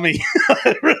Big Dummy.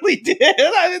 I really did.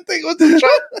 I didn't think it was the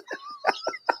truck.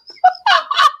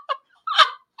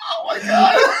 Oh my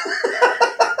god.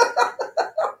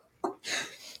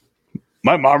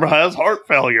 My mom has heart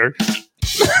failure.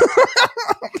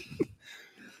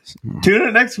 Tune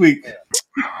in next week.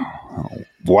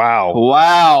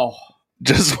 Wow.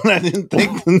 Just when I didn't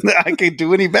think that I could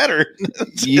do any better.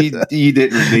 you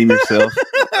didn't redeem yourself.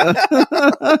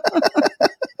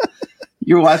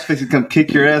 Your wife's fixing to come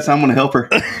kick your ass. I'm going to help her.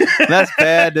 That's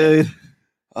bad, dude.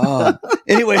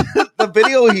 Anyway, the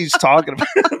video he's talking about.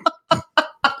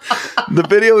 The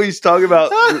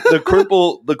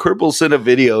cripple sent a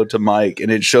video to Mike, and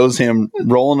it shows him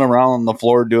rolling around on the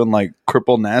floor doing like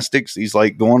cripple gymnastics. He's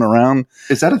like going around.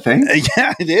 Is that a thing?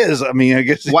 Yeah, it is. I mean, I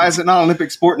guess. Why is it not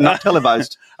Olympic sport and not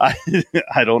televised? I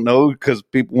don't know, because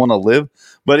people want to live.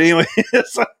 But anyway,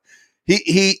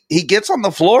 he gets on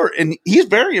the floor, and he's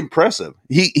very impressive.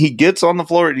 He gets on the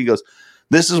floor and he goes,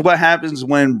 "This is what happens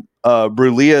when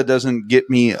Brulia doesn't get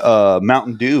me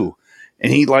Mountain Dew,"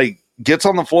 and he like gets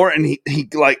on the floor and he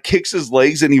like kicks his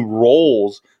legs and he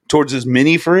rolls towards his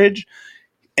mini fridge,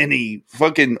 and he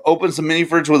fucking opens the mini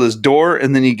fridge with his door,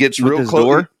 and then he gets with real his close.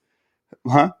 Door?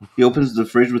 Huh? He opens the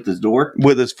fridge with his door?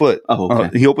 With his foot. Oh,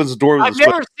 okay. He opens the door with I've his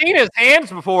foot. never seen his hands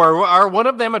before. Are one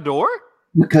of them a door?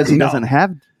 Because he doesn't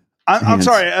have I'm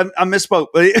sorry, I misspoke.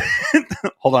 But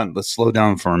hold on, let's slow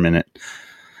down for a minute.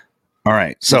 All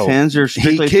right, so his hands are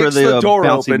strictly for the door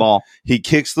bouncy open. ball. He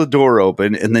kicks the door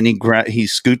open, and then he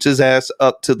scoots his ass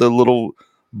up to the little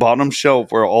bottom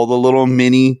shelf where all the little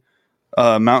mini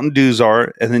Mountain Dews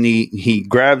are, and then he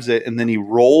grabs it, and then he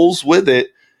rolls with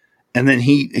it, and then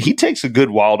he takes a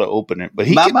good while to open it. But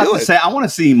I'm about to say, I want to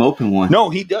see him open one. No,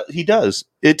 he does. He does.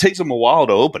 It takes him a while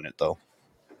to open it, though.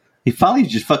 He finally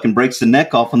just fucking breaks the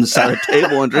neck off on the side of the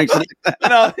table and drinks it.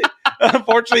 No,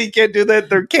 unfortunately, you can't do that.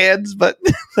 They're cans, but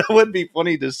that would be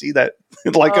funny to see that.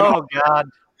 Like, God,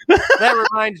 that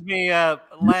reminds me.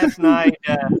 Last night,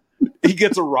 he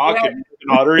gets a rock and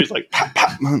otter. He's like, pop,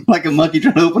 pop. Like a monkey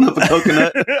trying to open up a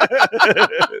coconut.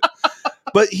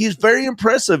 But he's very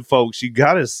impressive, folks. You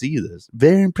got to see this.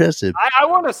 Very impressive. I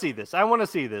want to see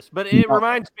this. But it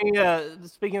reminds me.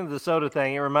 Speaking of the soda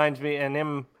thing, it reminds me, and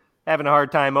him having a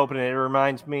hard time opening it. It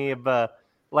reminds me of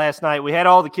last night. We had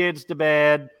all the kids to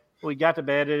bed. We got to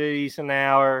bed at a decent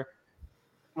hour.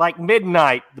 Like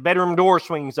midnight, the bedroom door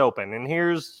swings open, and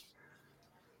here's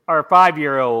our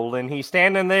 5-year-old, and he's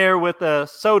standing there with a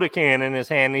soda can in his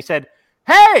hand. And he said,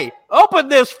 "Hey, open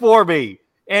this for me."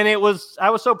 And I was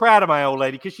so proud of my old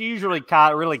lady, because she usually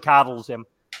really coddles him.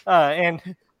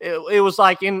 And it was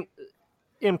like in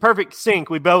perfect sync.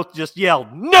 We both just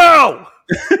yelled, "No!"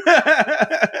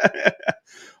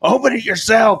 Open it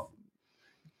yourself.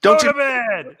 Don't Go you to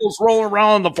bed. rolling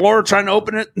around on the floor trying to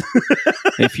open it?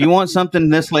 If you want something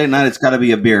this late at night, it's got to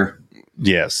be a beer.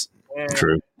 Yes,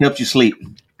 true. Helps you sleep.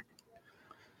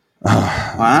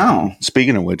 Wow.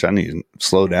 Speaking of which, I need to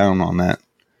slow down on that.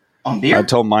 On beer? I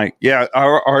told Mike, I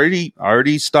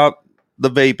already stopped the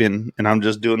vaping, and I'm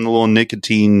just doing the little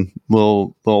nicotine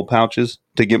little pouches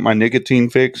to get my nicotine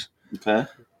fix. Okay.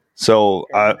 So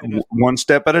one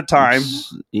step at a time.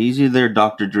 It's easy there,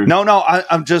 Dr. Drew. No,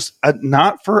 I'm just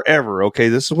not forever. Okay,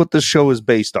 this is what this show is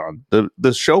based on.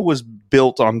 The show was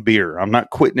built on beer. I'm not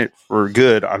quitting it for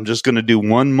good. I'm just going to do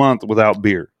 1 month without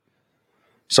beer.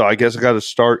 So I guess I got to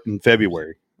start in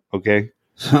February. Okay.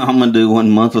 So I'm going to do 1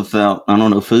 month without, I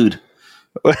don't know, food.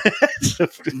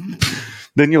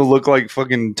 Then you'll look like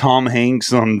fucking Tom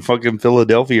Hanks on fucking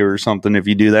Philadelphia or something if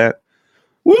you do that.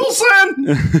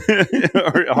 Wilson!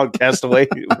 Or on Castaway.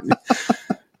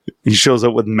 He shows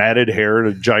up with matted hair and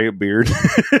a giant beard.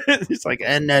 He's like,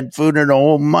 and that food in a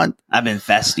whole month. I've been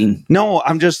fasting. No,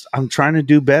 I'm trying to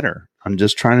do better. I'm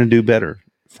just trying to do better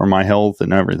for my health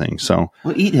and everything. So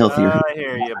well, eat healthier. I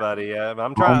hear you, buddy.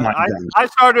 I'm trying. I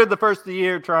started the first of the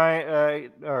year I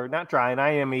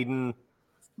am eating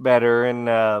better. And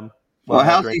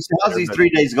how's these 3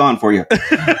 days gone for you?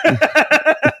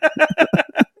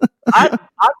 I've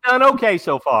done okay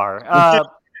so far.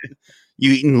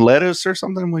 You eating lettuce or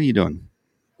something? What are you doing?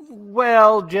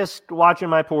 Well, just watching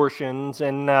my portions,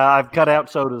 and I've cut out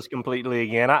sodas completely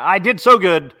again. I did so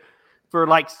good for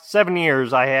like 7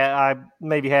 years. I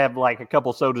maybe have like a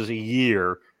couple sodas a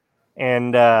year,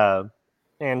 and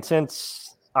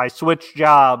since I switched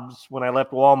jobs when I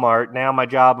left Walmart, now my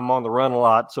job I'm on the run a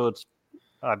lot, so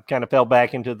I've kind of fell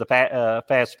back into the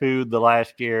fast food the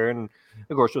last year, and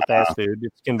of course with fast food,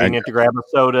 it's convenient to grab a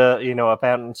soda, a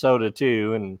fountain soda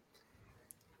too,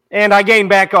 and I gained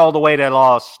back all the weight I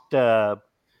lost 7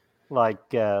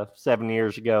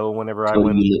 years ago. Whenever I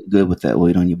went, you look good with that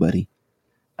weight on you, buddy.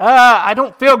 I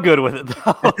don't feel good with it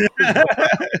though.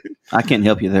 I can't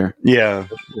help you there. Yeah.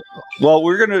 Well,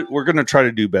 we're gonna try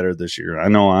to do better this year. I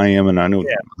know I am, and I know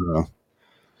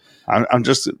I'm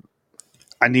just.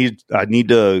 I need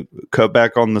to cut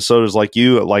back on the sodas like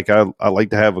you. Like I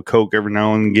like to have a Coke every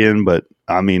now and again, but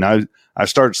I mean I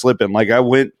started slipping. Like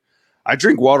I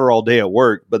drink water all day at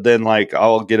work, but then like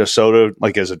I'll get a soda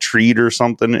like as a treat or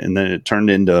something, and then it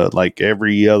turned into like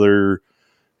every other,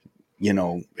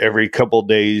 every couple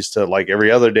days to like every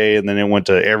other day, and then it went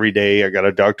to every day. I got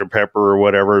a Dr. Pepper or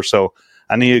whatever, so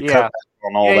I need to cut back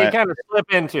on all that. You kind of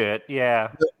slip into it,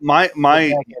 yeah. My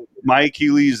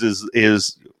Achilles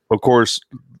is of course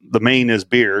the main is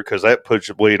beer because that puts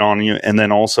weight on you, and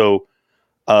then also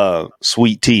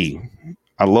sweet tea.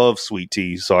 I love sweet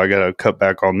tea, so I got to cut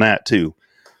back on that too.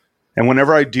 And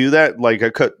whenever I do that, like I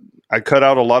cut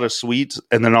out a lot of sweets,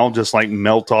 and then I'll just like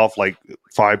melt off like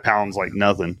 5 pounds like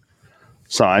nothing.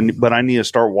 So but I need to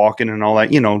start walking and all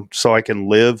that, so I can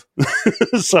live.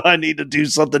 So I need to do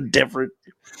something different.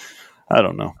 I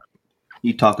don't know.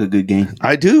 You talk a good game.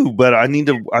 I do, but I need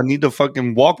to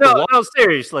fucking walk. No,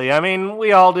 seriously. I mean,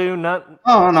 we all do.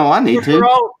 Oh no, I need to.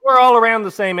 We're all around the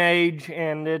same age,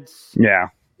 and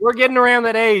we're getting around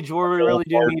that age where we really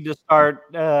do need to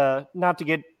start. Not to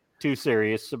get too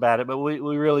serious about it, but we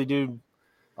really do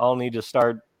all need to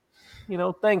start,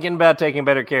 thinking about taking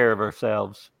better care of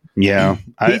ourselves. Yeah,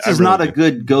 pizza's not a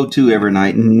good go-to every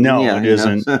night. No, it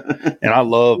isn't. And I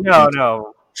love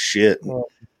shit.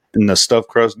 And the stuffed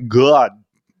crust, God.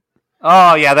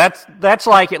 Oh yeah, that's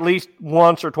like at least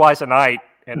once or twice a night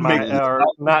at my, or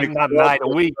not a night, a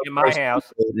week at my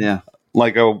house. Yeah,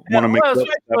 like I want to make.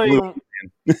 Especially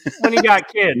when you got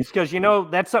kids, because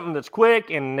that's something that's quick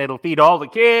and it'll feed all the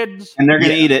kids, and they're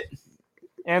gonna eat it.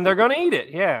 And they're gonna eat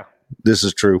it. Yeah, this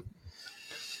is true.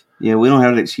 Yeah, we don't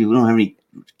have an excuse. We don't have any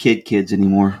kids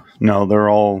anymore. No, they're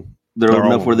old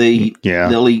enough where they eat. Yeah,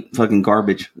 they'll eat fucking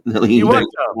garbage. They'll eat.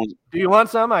 Do you want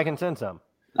some? I can send some.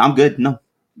 I'm good. No,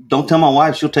 don't tell my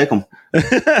wife. She'll take them.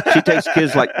 She takes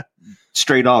kids like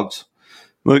stray dogs.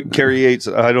 Look, Carrie Yates.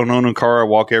 I don't own a car. I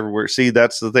walk everywhere. See,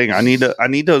 that's the thing. I need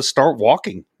to start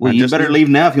walking. Well, you better leave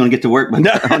now if you want to get to work on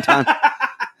time.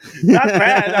 Not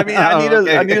bad. I mean,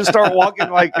 I need to start walking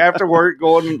like after work,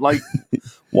 going like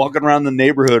walking around the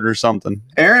neighborhood or something.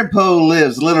 Aaron Poe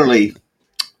lives literally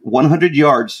 100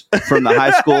 yards from the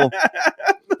high school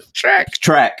track,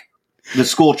 the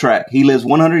school track. He lives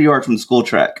 100 yards from the school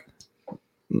track.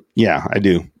 Yeah, I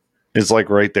do. It's like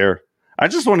right there. I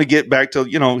just want to get back to,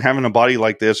 having a body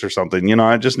like this or something.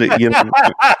 I just need, we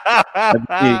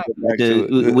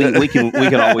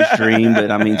can always dream,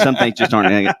 but I mean, some things just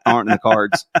aren't in the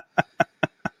cards.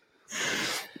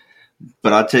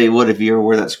 But I'll tell you what, if you ever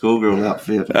wear that schoolgirl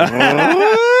outfit,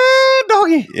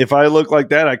 doggy. If I look like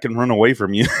that, I can run away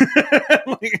from you.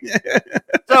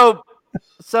 So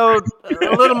a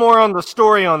little more on the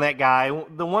story on that guy.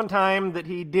 The one time that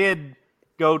he did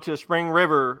go to Spring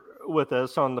River with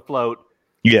us on the float.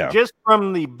 Yeah. Just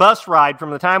from the bus ride,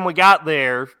 from the time we got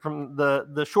there, from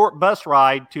the short bus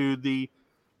ride to the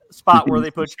spot where they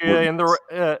put you in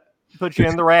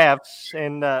the rafts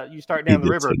and you start down the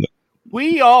river.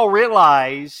 We all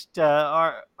realized,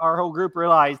 our whole group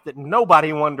realized that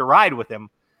nobody wanted to ride with him.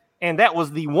 And that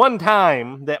was the one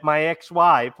time that my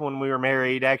ex-wife, when we were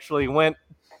married, actually went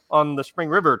on the Spring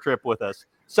River trip with us.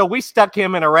 So we stuck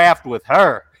him in a raft with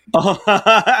her.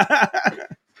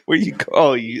 Where you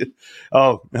go?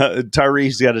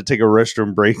 Tyree's got to take a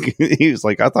restroom break. He was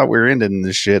like, I thought we were ending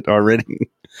this shit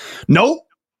already. Nope.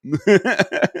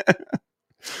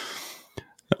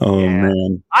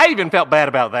 Man. I even felt bad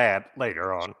about that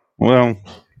later on. Well,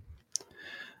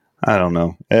 I don't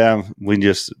know. Yeah,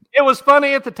 it was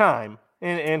funny at the time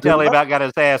until he about got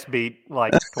his ass beat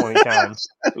like 20 times.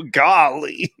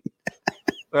 Golly.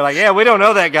 They're like, yeah, we don't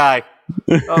know that guy.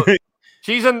 Oh,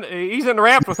 he's in the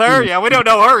raft with her. Yeah, we don't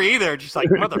know her either. Just like,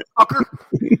 motherfucker.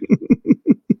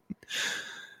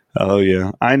 Oh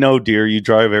yeah, I know, dear. You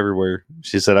drive everywhere.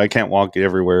 She said I can't walk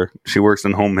everywhere. She works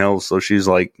in home health, so she's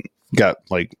like got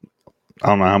like I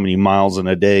don't know how many miles in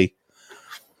a day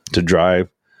to drive.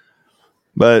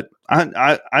 But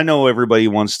I know everybody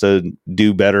wants to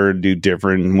do better and do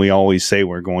different, and we always say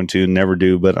we're going to and never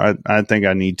do. But I think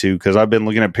I need to, because I've been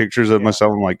looking at pictures of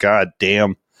myself. I'm like, God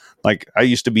damn! Like I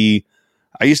used to be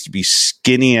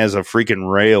skinny as a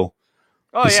freaking rail.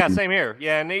 Oh yeah, same here.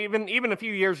 Yeah, and even a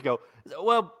few years ago.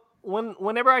 Well,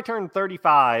 whenever I turned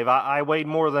 35, I weighed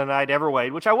more than I'd ever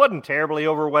weighed, which I wasn't terribly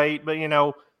overweight, but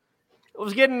I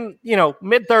was getting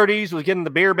mid 30s, was getting the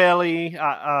beer belly.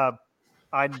 I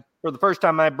for the first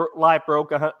time in my life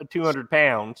broke 200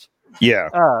 pounds. Yeah.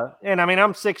 And I mean,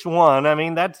 I'm 6'1". I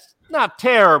mean, that's not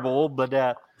terrible, but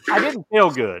I didn't feel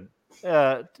good.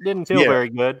 Didn't feel very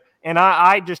good. And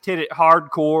I just hit it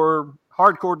hardcore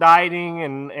dieting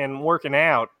and working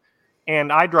out.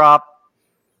 And I dropped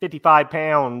 55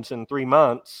 pounds in 3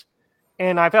 months.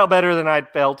 And I felt better than I'd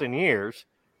felt in years.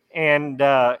 And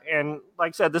like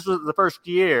I said, this was the first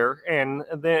year. And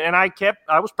I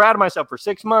was proud of myself for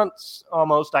 6 months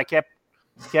almost. I kept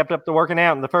up the working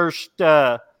out. And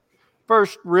the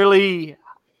first really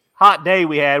hot day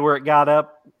we had where it got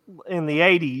up in the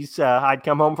 80s, I'd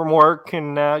come home from work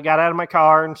and got out of my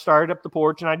car and started up the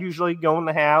porch, and I'd usually go in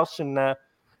the house and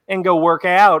go work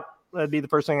out. That'd be the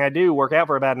first thing I do, work out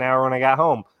for about an hour when I got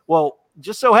home. Well,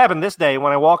 just so happened this day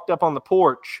when I walked up on the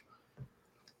porch,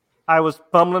 I was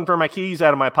fumbling for my keys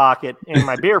out of my pocket, and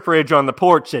my beer fridge on the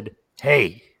porch said,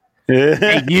 hey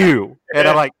you. And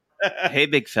I'm like, hey,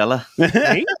 big fella.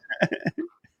 Me?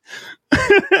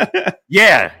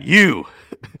 Yeah, you.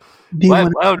 Why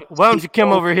don't you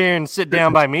come over here and sit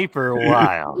down by me for a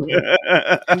while?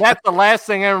 And that's the last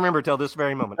thing I remember till this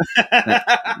very moment.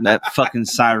 that fucking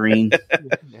siren.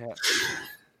 Yeah.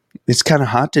 It's kind of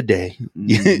hot today.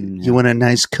 You want a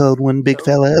nice cold one, big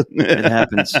fella? It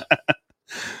happens.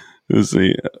 Let's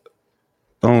see.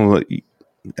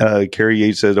 Carrie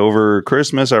Yates said, over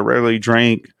Christmas, I rarely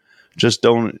drank. Just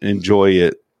don't enjoy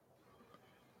it.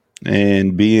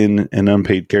 And being an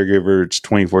unpaid caregiver, it's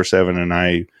 24/7, and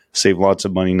I save lots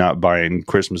of money not buying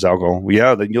Christmas alcohol.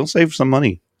 Yeah, then you'll save some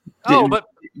money. But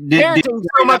parenting's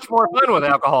so much more fun with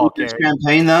alcohol.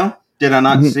 Champagne, though? Did I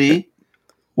not see?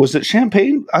 Was it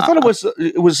champagne? I thought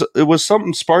it was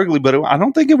something sparkly, but I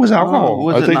don't think it was alcohol.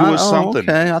 I think it was something.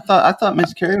 Okay, I thought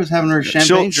Miss Carrie was having her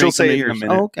champagne. She'll say it in a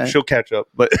minute. Oh, okay. She'll catch up,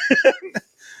 but.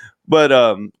 But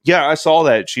yeah, I saw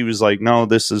that. She was like, "No,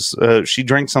 this is." She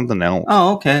drank something else.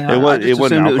 Oh, okay. It wasn't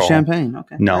alcohol. It was champagne.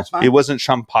 Okay, no, it wasn't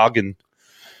champagne.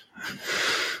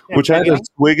 Which I had a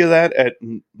swig of that at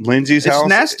Lindsay's house. It's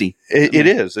nasty. It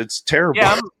is. It's terrible.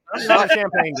 Yeah, I'm not a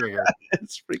champagne drinker.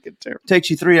 It's freaking terrible. Takes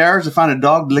you 3 hours to find a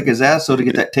dog to lick his ass so to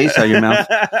get that taste out of your mouth.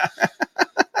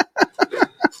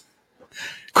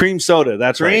 Cream soda.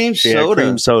 That's right. Cream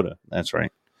soda. That's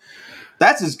right.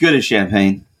 That's as good as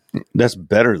champagne. That's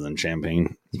better than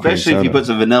champagne. Especially if you put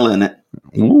some vanilla in it.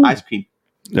 Ooh. Ice cream.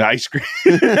 Ice cream.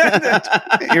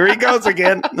 Here he goes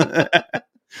again.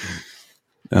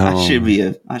 I should be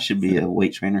a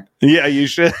weight trainer. Yeah, you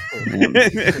should.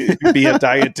 Be a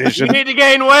dietitian. You need to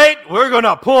gain weight? We're going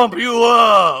to pump you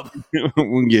up.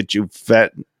 We'll get you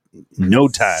fat no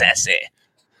time. Sassy.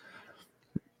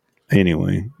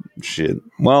 Anyway, shit.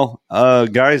 Well,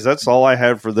 guys, that's all I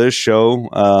had for this show.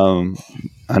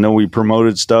 I know we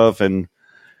promoted stuff, and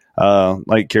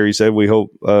like Carrie said, we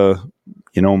hope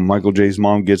Michael J's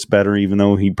mom gets better, even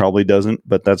though he probably doesn't,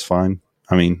 but that's fine.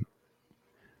 I mean,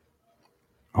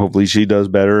 hopefully she does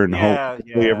better, and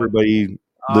hopefully everybody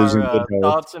lives in good health.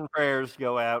 Thoughts and prayers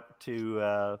go out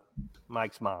to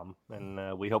Mike's mom,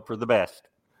 and we hope for the best.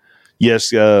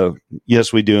 Yes,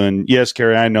 yes, we do, and yes,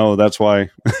 Carrie, I know that's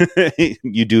why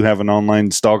you do have an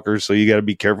online stalker, so you got to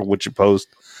be careful what you post.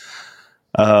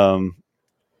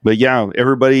 But yeah,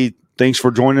 everybody, thanks for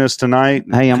joining us tonight.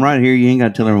 Hey, I'm right here. You ain't got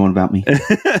to tell everyone about me.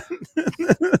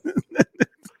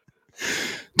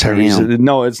 Terry said,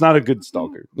 no, it's not a good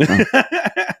stalker.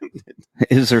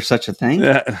 Is there such a thing?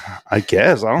 I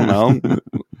guess. I don't know.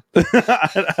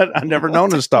 I've never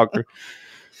known a stalker.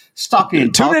 Stalking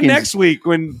and Tune talking. in next week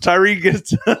when Tyree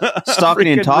gets stalking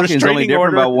and talking is only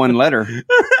different by one letter.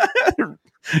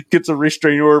 Gets a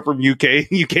restraining order from UK.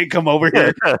 You can't come over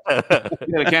here.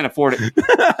 I can't afford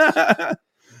it.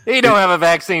 He don't have a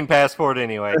vaccine passport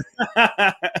anyway.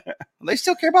 They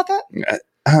still care about that?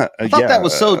 I thought that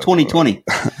was so 2020.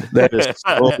 That is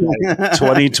so like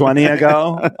 2020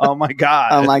 ago. Oh my god.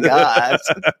 Oh my god.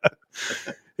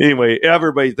 Anyway,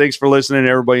 everybody, thanks for listening.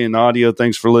 Everybody in the audio,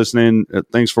 thanks for listening.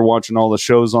 Thanks for watching all the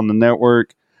shows on the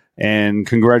network. And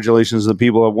congratulations to the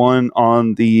people that won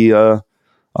on the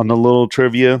little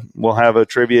trivia. We'll have a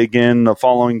trivia again the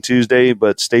following Tuesday,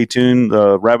 but stay tuned.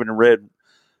 The Rabbit and Red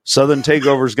Southern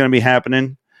Takeover is going to be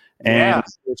happening. And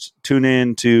tune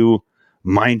in to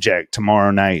Mind Jack tomorrow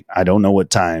night. I don't know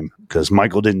what time because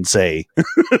Michael didn't say.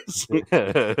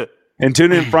 And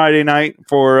tune in Friday night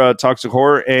for Toxic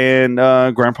Horror and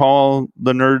Grandpa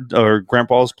the Nerd, or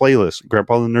Grandpa's playlist,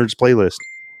 Grandpa the Nerd's playlist.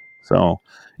 So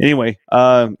anyway,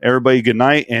 everybody, good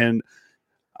night. And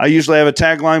I usually have a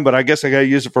tagline, but I guess I got to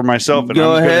use it for myself. And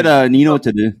go ahead. You know what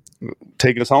to do.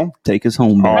 Take us home. Take us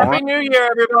home. Happy New Year,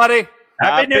 everybody.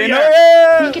 Happy New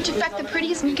Year. Make it your fact the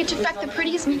prettiest, make it your fact the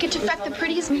prettiest, make it your fact the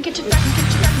prettiest, make it your fact, make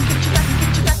it your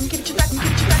fact, make it your fact, make it your fact,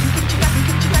 make it your fact, make it your fact,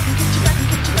 make it your fact, make it your fact,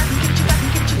 make it your fact.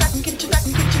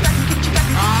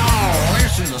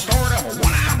 is the story of a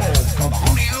one-eyed wolf called the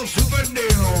Honey-O Super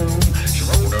Doom. She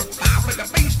rolled her pipe like a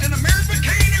beast in a mirror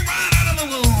bikini right out of the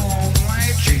womb.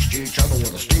 They chased each other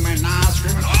with a steaming knife,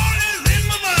 screaming, all is in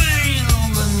my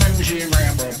veins. And then she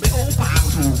grabbed a big old pipe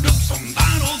and moved up some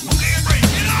fine old monkey brain.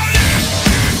 You know that?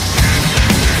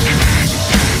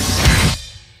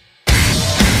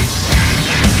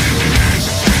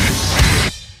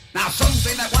 Now some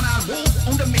say that one-eyed wolf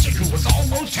owned a midget who was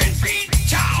almost 10 feet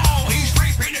tall. He's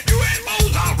free-painted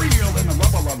UFOs are real in the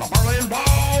rubble of the Berlin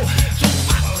Wall. So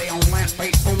finally on that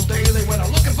fateful day they went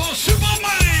looking for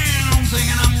Superman,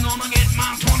 singing I'm gonna get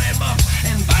my $20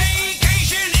 and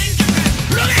vacation in Japan.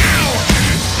 Look out!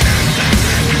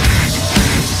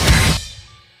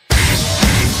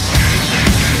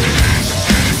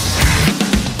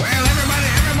 Well,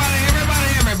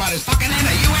 everybody's fucking in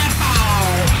a UFO.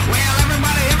 Well,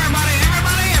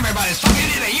 everybody's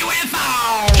fucking in a UFO.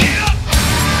 Get up!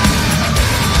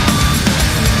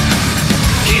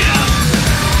 Get up!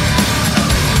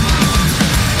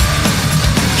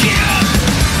 Get up!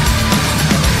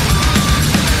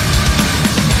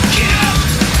 Get up!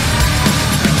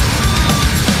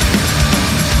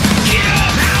 Get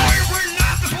up! Now every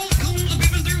night the smoke comes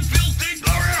peeping through filthy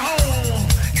glory hole.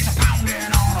 It's a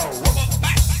pounding on a rubber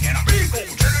back and a big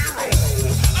old jelly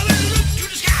roll. I then looked to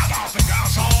the sky, I think I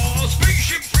saw a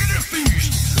spaceship ready to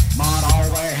feast. But all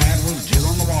they had was jizz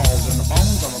on the walls and the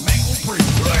bones of a mangled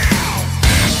priest. Look out!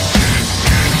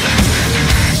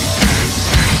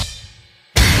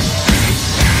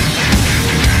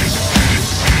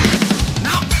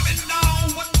 Now, baby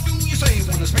doll, what do you say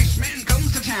when the spaceman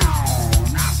comes to town?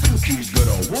 I think he's got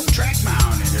a one-track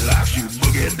mind and he likes you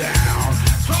boogie down.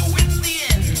 So in the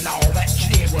end, all that she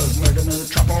did was murder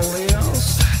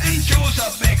Metropolis and show us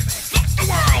a big fuck the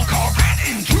world Corvette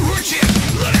into her chest.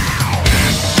 Look out!